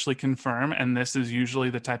officially confirm, and this is usually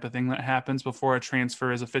the type of thing that happens before a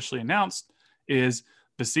transfer is officially announced, is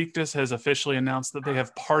Besiktas has officially announced that they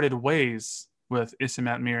have parted ways with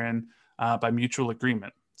Isimat-Mirin by mutual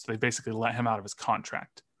agreement. So they basically let him out of his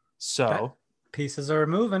contract. So pieces are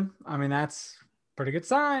moving. I mean, that's a pretty good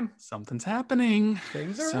sign. Something's happening.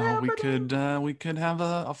 Things are happening. We could have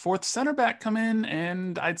a fourth center back come in,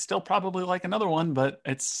 and I'd still probably like another one, but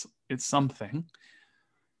it's something.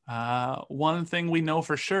 One thing we know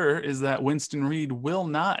for sure is that Winston Reid will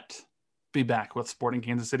not be back with Sporting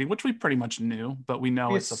Kansas City, which we pretty much knew, but we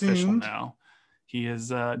know it's official now. He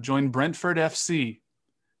has joined Brentford FC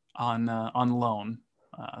on loan.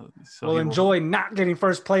 So we'll enjoy not getting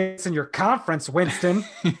first place in your conference, Winston.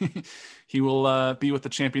 He will be with the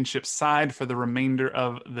championship side for the remainder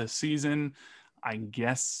of the season. I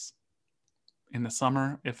guess in the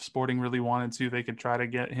summer, if Sporting really wanted to, they could try to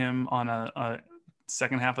get him on a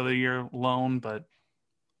second half of the year loan, but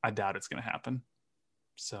I doubt it's going to happen.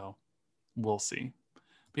 So we'll see.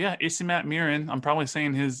 But yeah, Isimat-Mirin, I'm probably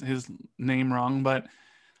saying his name wrong, but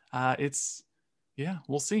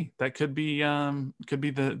we'll see. That could be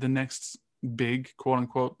the next big quote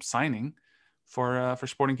unquote signing for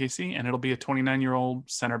Sporting KC, and it'll be a 29-year-old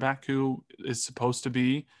center back who is supposed to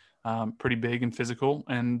be pretty big and physical,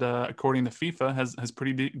 and according to FIFA has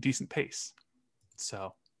pretty decent pace.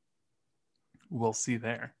 So we'll see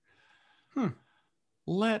there.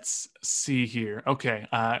 Let's see here. Okay,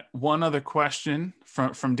 one other question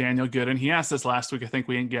from Daniel Gooden. He asked this last week. I think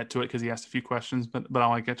we didn't get to it because he asked a few questions, but I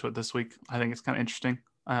want to get to it this week. I think it's kind of interesting.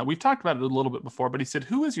 We've talked about it a little bit before, but he said,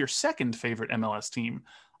 who is your second favorite MLS team?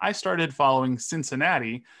 I started following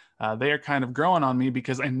Cincinnati. They are kind of growing on me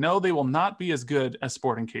because I know they will not be as good as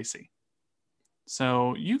Sporting KC.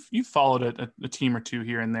 So you've followed a team or two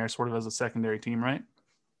here and there, sort of as a secondary team, right?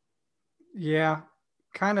 Yeah,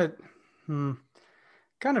 kind of.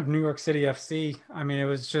 Kind of New York City FC. I mean, it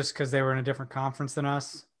was just because they were in a different conference than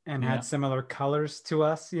us and Yeah. had similar colors to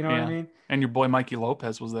us. You know what I mean? And your boy Mikey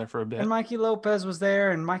Lopez was there for a bit. And Mikey Lopez was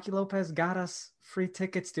there, and Mikey Lopez got us free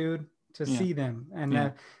tickets, dude, to see them.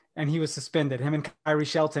 And he was suspended. Him and Kyrie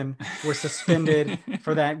Shelton were suspended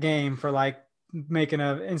for that game for like making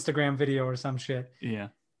an Instagram video or some shit. Yeah.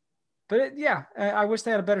 But I wish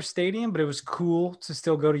they had a better stadium, but it was cool to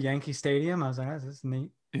still go to Yankee Stadium. I was like, oh, this is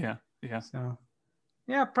neat. Yeah. Yeah. So,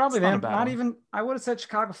 yeah, probably It's them. not a bad Not one. even, I would have said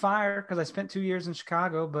Chicago Fire because I spent 2 years in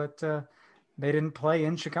Chicago, but they didn't play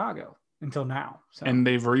in Chicago until now. So. And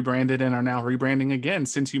they've rebranded and are now rebranding again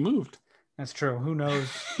since you moved. That's true. Who knows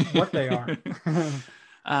what they are?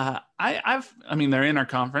 I mean, they're in our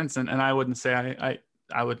conference, and I wouldn't say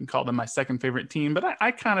I wouldn't call them my second favorite team, but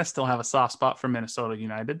I kind of still have a soft spot for Minnesota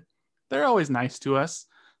United. They're always nice to us.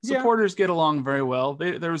 Supporters get along very well.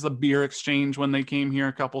 There was a beer exchange when they came here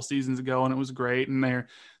a couple seasons ago, and it was great. And their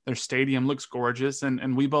stadium looks gorgeous.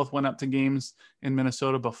 And we both went up to games in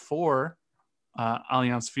Minnesota before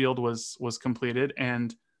Allianz Field was completed,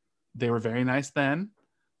 and they were very nice then.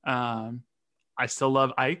 I still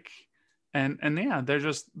love Ike, and yeah, they're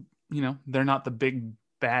just, they're not the big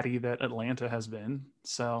baddie that Atlanta has been.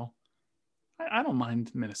 So I don't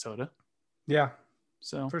mind Minnesota. Yeah.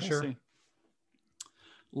 So for sure. See.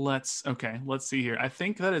 Let's see here. I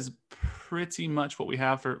think that is pretty much what we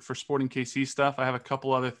have for Sporting KC stuff. I have a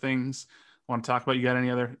couple other things I want to talk about. You got any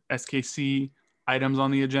other SKC items on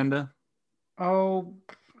the agenda? Oh,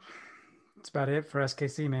 that's about it for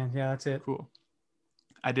SKC, man. Yeah, that's it. Cool.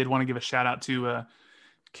 I did want to give a shout out to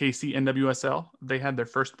KC NWSL. They had their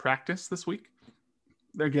first practice this week.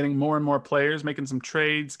 They're getting more and more players, making some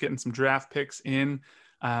trades, getting some draft picks in.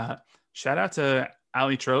 Shout out to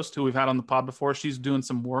Ali Trost, who we've had on the pod before. She's doing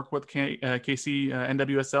some work with KC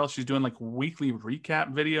NWSL. She's doing like weekly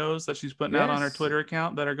recap videos that she's putting out on her Twitter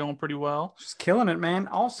account that are going pretty well. She's killing it, man.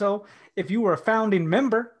 Also, if you were a founding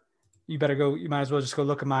member, you might as well just go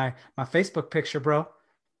look at my Facebook picture, bro.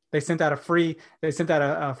 They sent out a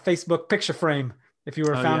Facebook picture frame if you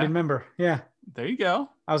were a founding member. Yeah. There you go.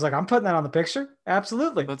 I was like, I'm putting that on the picture.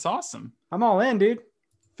 Absolutely. That's awesome. I'm all in, dude.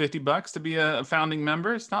 $50 to be a founding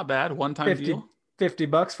member. It's not bad. One-time deal.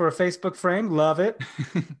 $50 for a Facebook frame. Love it.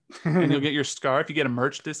 And you'll get your scarf. You get a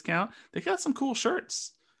merch discount. They got some cool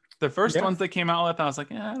shirts. The first ones they came out with, I was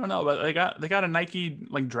like, I don't know, but they got a Nike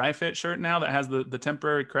like dry fit shirt now that has the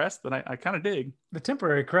temporary crest that I kind of dig. The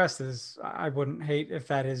temporary crest I wouldn't hate if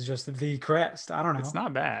that is just the crest. I don't know. It's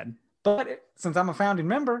not bad. But since I'm a founding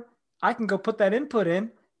member, I can go put that input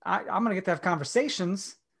in. I'm going to get to have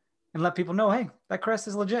conversations and let people know, hey, that crest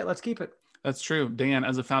is legit. Let's keep it. That's true. Dan,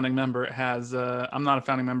 as a founding member, has I'm not a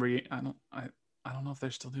founding member yet. I don't know if they're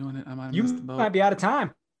still doing it. I might have missed the boat. Might be out of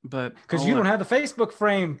time. But because you don't have the Facebook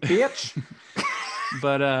frame, bitch.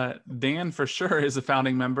 But Dan for sure is a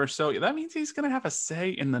founding member, so that means he's gonna have a say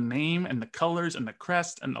in the name and the colors and the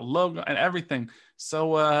crest and the logo and everything.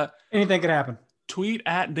 So anything could happen. Tweet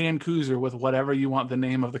at Dan Kuzer with whatever you want the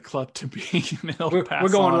name of the club to be. We're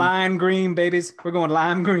going lime green, babies. We're going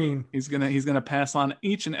lime green. He's gonna pass on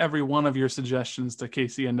each and every one of your suggestions to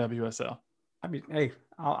KC and WSL.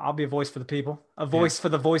 I'll be a voice for the people, a voice for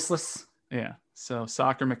the voiceless. Yeah. So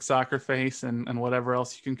Soccer McSoccerface and whatever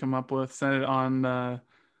else you can come up with, send it on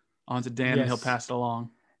to Dan and he'll pass it along.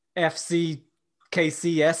 FC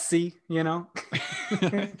KCSC,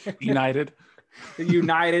 United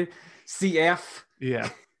CF. Yeah.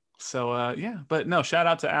 So but no, shout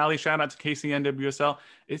out to Ali, shout out to KCNWSL.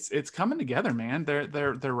 It's coming together, man.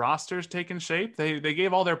 Their roster's taking shape. They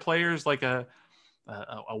gave all their players like a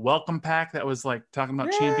welcome pack that was like talking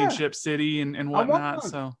about Championship City and whatnot.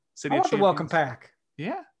 So City I want the welcome pack.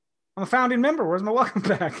 Yeah. I'm a founding member. Where's my welcome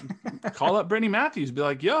pack? Call up Brittany Matthews. Be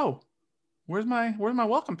like, yo, where's my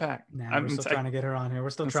welcome pack? We're still trying to get her on here.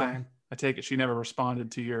 We're still trying. I take it she never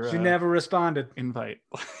responded to your. She never responded. Invite.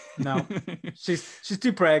 No, she's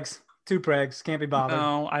two pregs. Can't be bothered.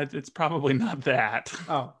 No, it's probably not that.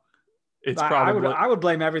 Oh, it's probably. I would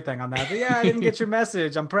blame everything on that. But yeah, I didn't get your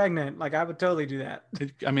message. I'm pregnant. Like I would totally do that.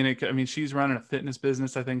 I mean, she's running a fitness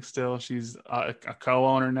business. I think still she's a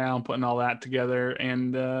co-owner now, and putting all that together,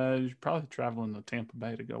 and she's probably traveling to Tampa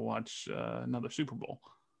Bay to go watch another Super Bowl.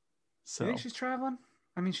 So you think she's traveling?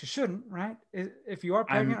 I mean, she shouldn't, right? If you are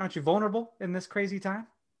pregnant, aren't you vulnerable in this crazy time?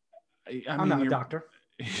 I'm not a doctor.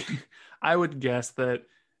 I would guess that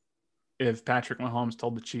if Patrick Mahomes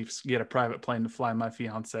told the Chiefs, get a private plane to fly my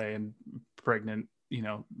fiance and pregnant,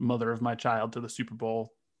 mother of my child to the Super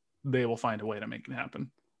Bowl, they will find a way to make it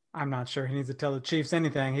happen. I'm not sure he needs to tell the Chiefs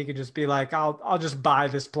anything. He could just be like, I'll just buy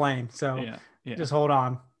this plane. So just hold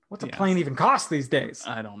on. What's a plane even cost these days?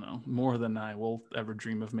 I don't know. More than I will ever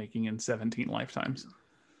dream of making in 17 lifetimes.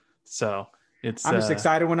 So I'm just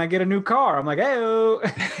excited when I get a new car. I'm like, hey.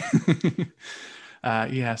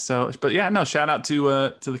 Shout out to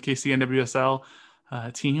the KC NWSL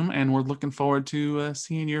team, and we're looking forward to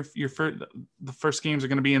seeing the first games are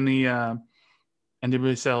going to be in the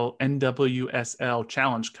NWSL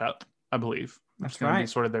Challenge Cup, I believe. That's going right. to be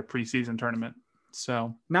sort of their preseason tournament.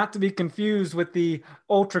 So, not to be confused with the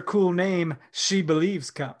ultra cool name She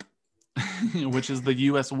Believes Cup, which is the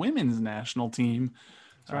U.S. women's national team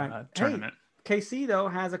tournament. Hey, KC though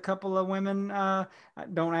has a couple of women.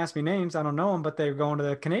 Don't ask me names; I don't know them, but they're going to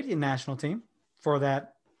the Canadian national team for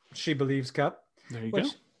that She Believes Cup. There you go.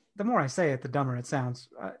 The more I say it, the dumber it sounds.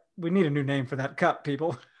 We need a new name for that cup,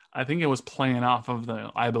 people. I think it was playing off of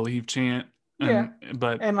the "I Believe" chant. Women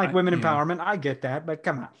empowerment. I get that, but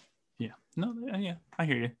come on. I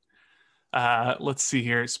hear you. Let's see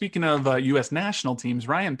here. Speaking of U.S. national teams,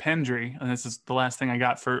 Ryan Pendry, and this is the last thing I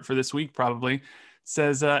got for this week probably,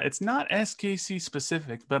 says it's not SKC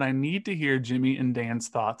specific, but I need to hear Jimmy and Dan's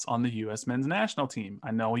thoughts on the U.S. men's national team.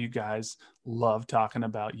 I know you guys love talking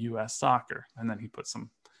about U.S. soccer. And then he put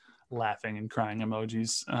some laughing and crying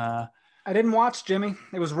emojis. I didn't watch, Jimmy.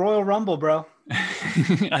 It was Royal Rumble, bro.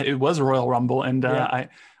 It was Royal Rumble, and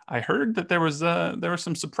I heard that there were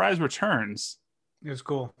some surprise returns. It was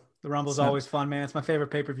cool. The Rumble's always fun, man. It's my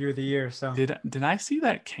favorite pay-per-view of the year. So did I see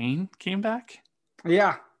that Kane came back?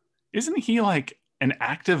 Yeah. Isn't he like an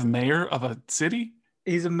active mayor of a city?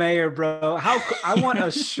 He's a mayor, bro. I want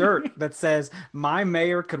a shirt that says "My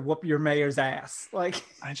mayor could whoop your mayor's ass." Like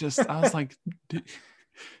I was like, do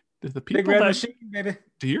the people Big Red Machine, baby.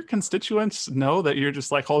 Do your constituents know that you're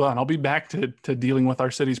just like, hold on, I'll be back to dealing with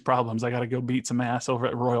our city's problems. I got to go beat some ass over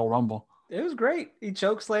at Royal Rumble. It was great. He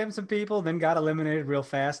choke slammed some people, then got eliminated real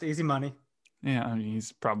fast. Easy money. Yeah, I mean,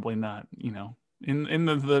 he's probably not, in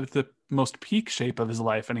the most peak shape of his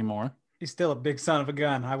life anymore. He's still a big son of a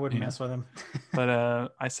gun. I wouldn't mess with him.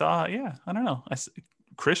 But I saw, I don't know.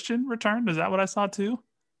 Christian returned. Is that what I saw too?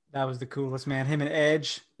 That was the coolest, man. Him and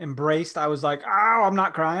Edge embraced. I was like, oh, I'm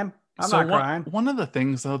not crying. I'm not crying. One of the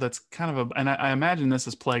things, though, that's kind of and I imagine this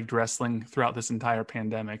has plagued wrestling throughout this entire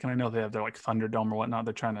pandemic. And I know they have their like Thunderdome or whatnot.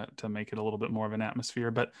 They're trying to make it a little bit more of an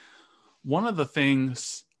atmosphere. But one of the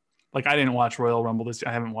things, like I didn't watch Royal Rumble this year.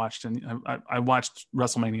 I haven't watched any. I watched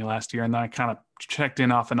WrestleMania last year, and then I kind of checked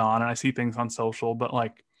in off and on, and I see things on social. But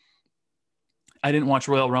like, I didn't watch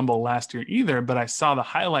Royal Rumble last year either, but I saw the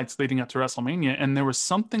highlights leading up to WrestleMania, and there was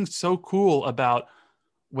something so cool about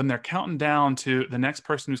when they're counting down to the next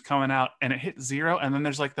person who's coming out and it hits 0, and then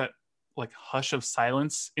there's like that like hush of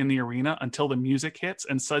silence in the arena until the music hits,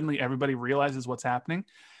 and suddenly everybody realizes what's happening.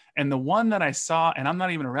 And the one that I saw, and I'm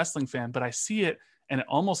not even a wrestling fan, but I see it and it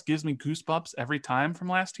almost gives me goosebumps every time from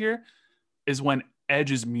last year, is when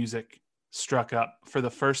Edge's music struck up for the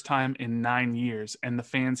first time in 9 years, and the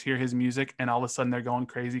fans hear his music and all of a sudden they're going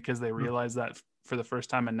crazy because they realize that for the first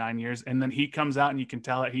time in 9 years. And then he comes out and you can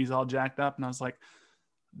tell that he's all jacked up. And I was like,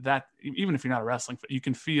 that even if you're not a wrestling fan, you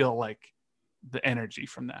can feel like the energy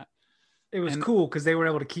from that. It was cool because they were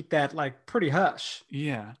able to keep that like pretty hush.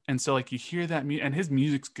 Yeah. And so like you hear that and his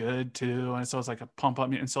music's good too. And so it's like a pump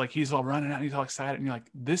up. And so like he's all running out and he's all excited and you're like,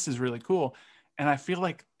 this is really cool. And I feel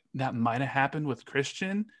like that might have happened with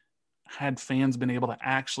Christian had fans been able to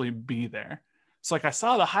actually be there. So like I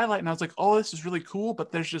saw the highlight and I was like, oh, this is really cool,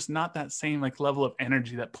 but there's just not that same like level of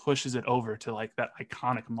energy that pushes it over to like that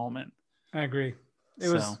iconic moment. I agree. It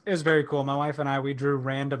was very cool. My wife and I, we drew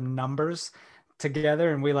random numbers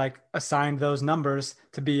together and we like assigned those numbers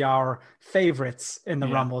to be our favorites in the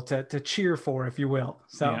Rumble to cheer for, if you will.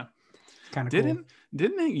 So kind of cool.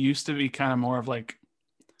 Didn't it used to be kind of more of like,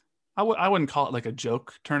 I wouldn't call it like a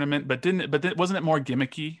joke tournament, but wasn't it more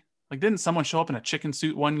gimmicky? Like, didn't someone show up in a chicken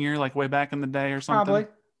suit one year, like way back in the day or something? Probably.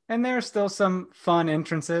 And there's still some fun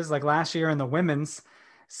entrances. Like last year in the women's,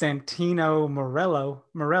 Santino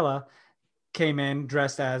Marella came in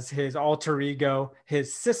dressed as his alter ego,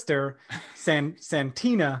 his sister,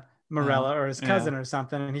 Santina Marella, or his cousin or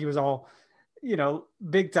something. And he was all,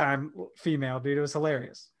 big time female, dude. It was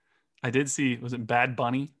hilarious. I did see, was it Bad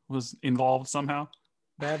Bunny was involved somehow?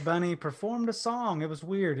 Bad Bunny performed a song. It was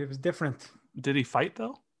weird. It was different. Did he fight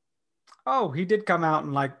though? Oh, he did come out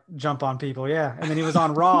and like jump on people. Yeah. And then he was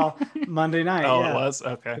on Raw Monday night. Oh, it was?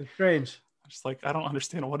 Okay. It was strange. Just like, I don't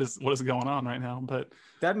understand what is going on right now, but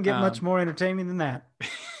doesn't get much more entertaining than that.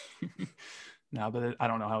 No, but I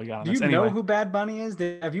don't know how he got on this. Do you know who Bad Bunny is?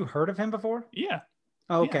 Have you heard of him before? Yeah.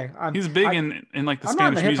 Oh, okay. Yeah. He's big in like the I'm Spanish music scene. not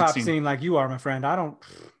in the hip hop scene like you are, my friend. I don't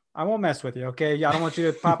I won't mess with you. Okay. Yeah, I don't want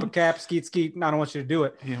you to pop a cap, skeet. I don't want you to do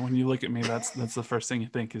it. Yeah. When you look at me, that's the first thing you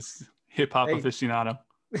think is hip hop aficionado.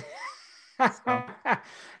 So.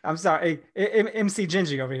 I'm sorry. Hey, MC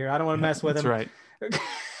Gingy over here. I don't want to mess with him. That's right.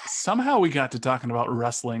 Somehow we got to talking about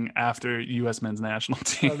wrestling after U.S. men's national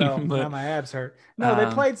team. Oh, no, but, now my abs hurt. No,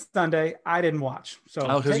 they played Sunday. I didn't watch. So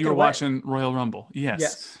because you were watching Royal Rumble.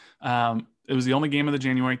 Yes. It was the only game of the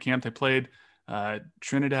January camp. They played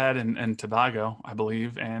Trinidad and Tobago, I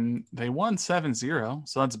believe, and they won 7-0.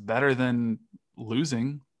 So that's better than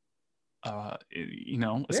losing.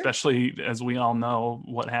 Especially as we all know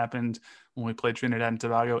what happened when we played Trinidad and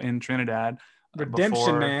Tobago in Trinidad.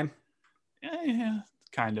 Redemption, man. Yeah,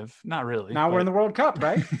 kind of. Not really. Now we're in the World Cup,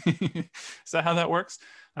 right? Is that how that works?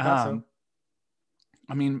 So.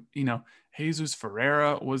 I mean, Jesus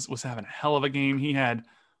Ferreira was having a hell of a game. He had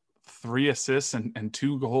 3 assists and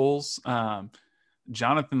 2 goals.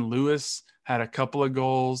 Jonathan Lewis had a couple of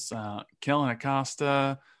goals. Kellen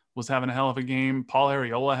Acosta was having a hell of a game. Paul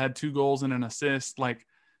Arriola had 2 goals and an assist. Like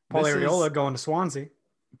Paul Arriola going to Swansea.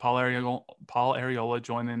 Paul Arriola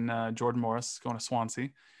joining Jordan Morris going to Swansea.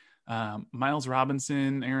 Miles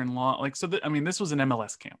Robinson, Aaron Long. This was an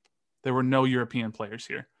MLS camp. There were no European players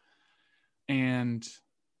here, and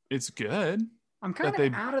it's good. I'm kind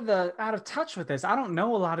of out of touch with this. I don't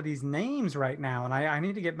know a lot of these names right now, and I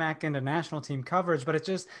need to get back into national team coverage. But it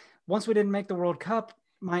just, once we didn't make the World Cup,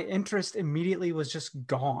 my interest immediately was just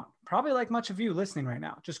gone. Probably like much of you listening right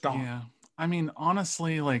now, just gone. Yeah. I mean,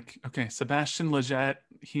 honestly, Sebastian Lletget,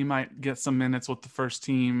 he might get some minutes with the first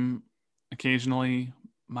team occasionally.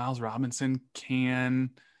 Miles Robinson can.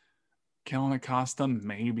 Kellen Acosta,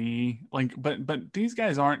 maybe. But these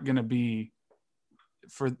guys aren't going to be,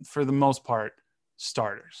 for the most part,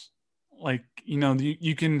 starters.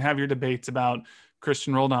 You can have your debates about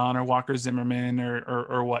Christian Roldan or Walker Zimmerman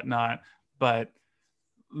or whatnot, but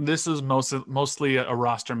this is mostly a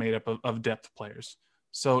roster made up of depth players.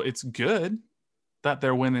 So it's good that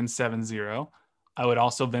they're winning 7-0. I would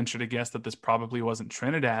also venture to guess that this probably wasn't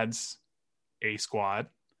Trinidad's A squad.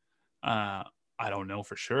 I don't know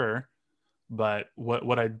for sure, but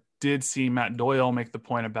what I did see Matt Doyle make the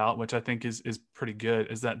point about, which I think is pretty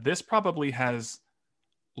good, is that this probably has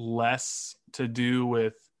less to do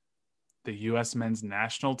with the U.S. men's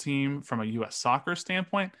national team from a U.S. soccer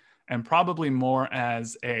standpoint, and probably more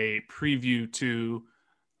as a preview to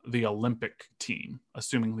the Olympic team,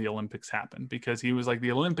 assuming the Olympics happen, because he was like,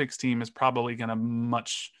 the Olympics team is probably going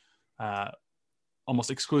to almost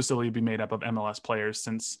exclusively be made up of MLS players,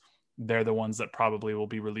 since they're the ones that probably will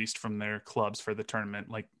be released from their clubs for the tournament.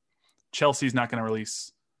 Like Chelsea's not going to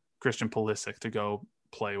release Christian Pulisic to go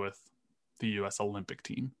play with the U.S. Olympic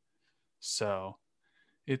team. So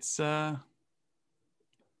it's, I'd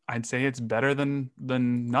say it's better than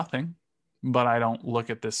nothing, but I don't look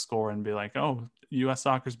at this score and be like, oh, U.S.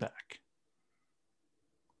 soccer's back,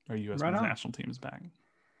 or U.S. national team is back.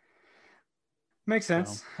 Makes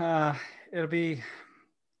sense. So.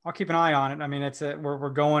 I'll keep an eye on it. I mean, we're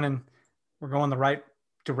going the right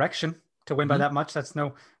direction to win by that much. That's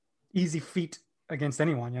no easy feat against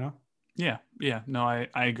anyone, Yeah. No, I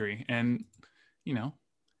agree. And,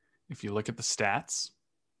 if you look at the stats,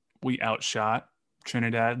 we outshot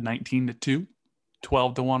Trinidad 19-2,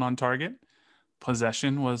 12-1 on target.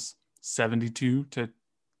 Possession was 72 to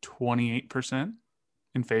 28%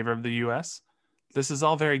 in favor of the U.S. This is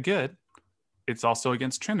all very good. It's also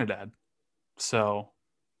against Trinidad. So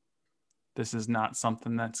this is not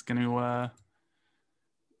something that's going to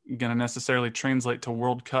necessarily translate to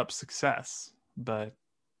World Cup success, but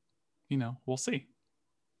we'll see.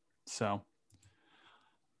 So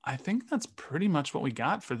I think that's pretty much what we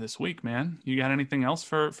got for this week, man. You got anything else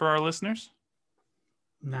for our listeners?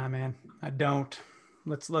 Nah, man, I don't.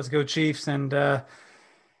 Let's go Chiefs, and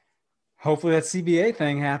hopefully that CBA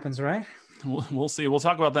thing happens, right? We'll see. We'll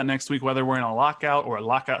talk about that next week, whether we're in a lockout or a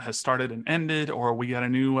lockout has started and ended, or we got a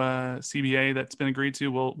new CBA that's been agreed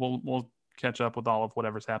to. We'll catch up with all of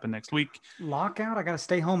whatever's happened next week. Lockout? I got to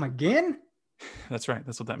stay home again? That's right.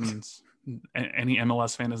 That's what that means. Any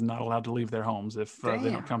MLS fan is not allowed to leave their homes if they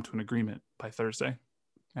don't come to an agreement by Thursday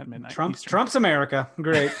at midnight. Trump's America.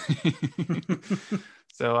 Great.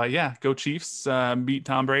 So go Chiefs, beat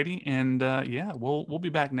Tom Brady, and we'll be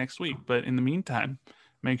back next week. But in the meantime,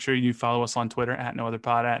 make sure you follow us on Twitter at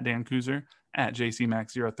NoOtherPod, at Dan Kuzer, at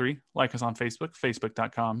JCMax03. Like us on Facebook,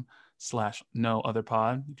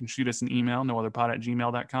 facebook.com/NoOtherPod. You can shoot us an email,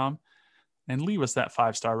 nootherpod@gmail.com, and leave us that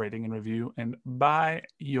 5-star rating and review. And buy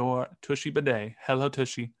your Tushy Bidet,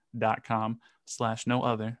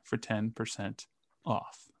 hellotushy.com/noother for 10%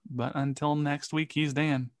 off. But until next week, he's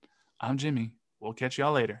Dan. I'm Jimmy. We'll catch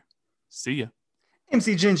y'all later. See ya.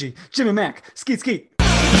 MC Gingy, Jimmy Mack, Skeet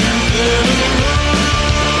Skeet.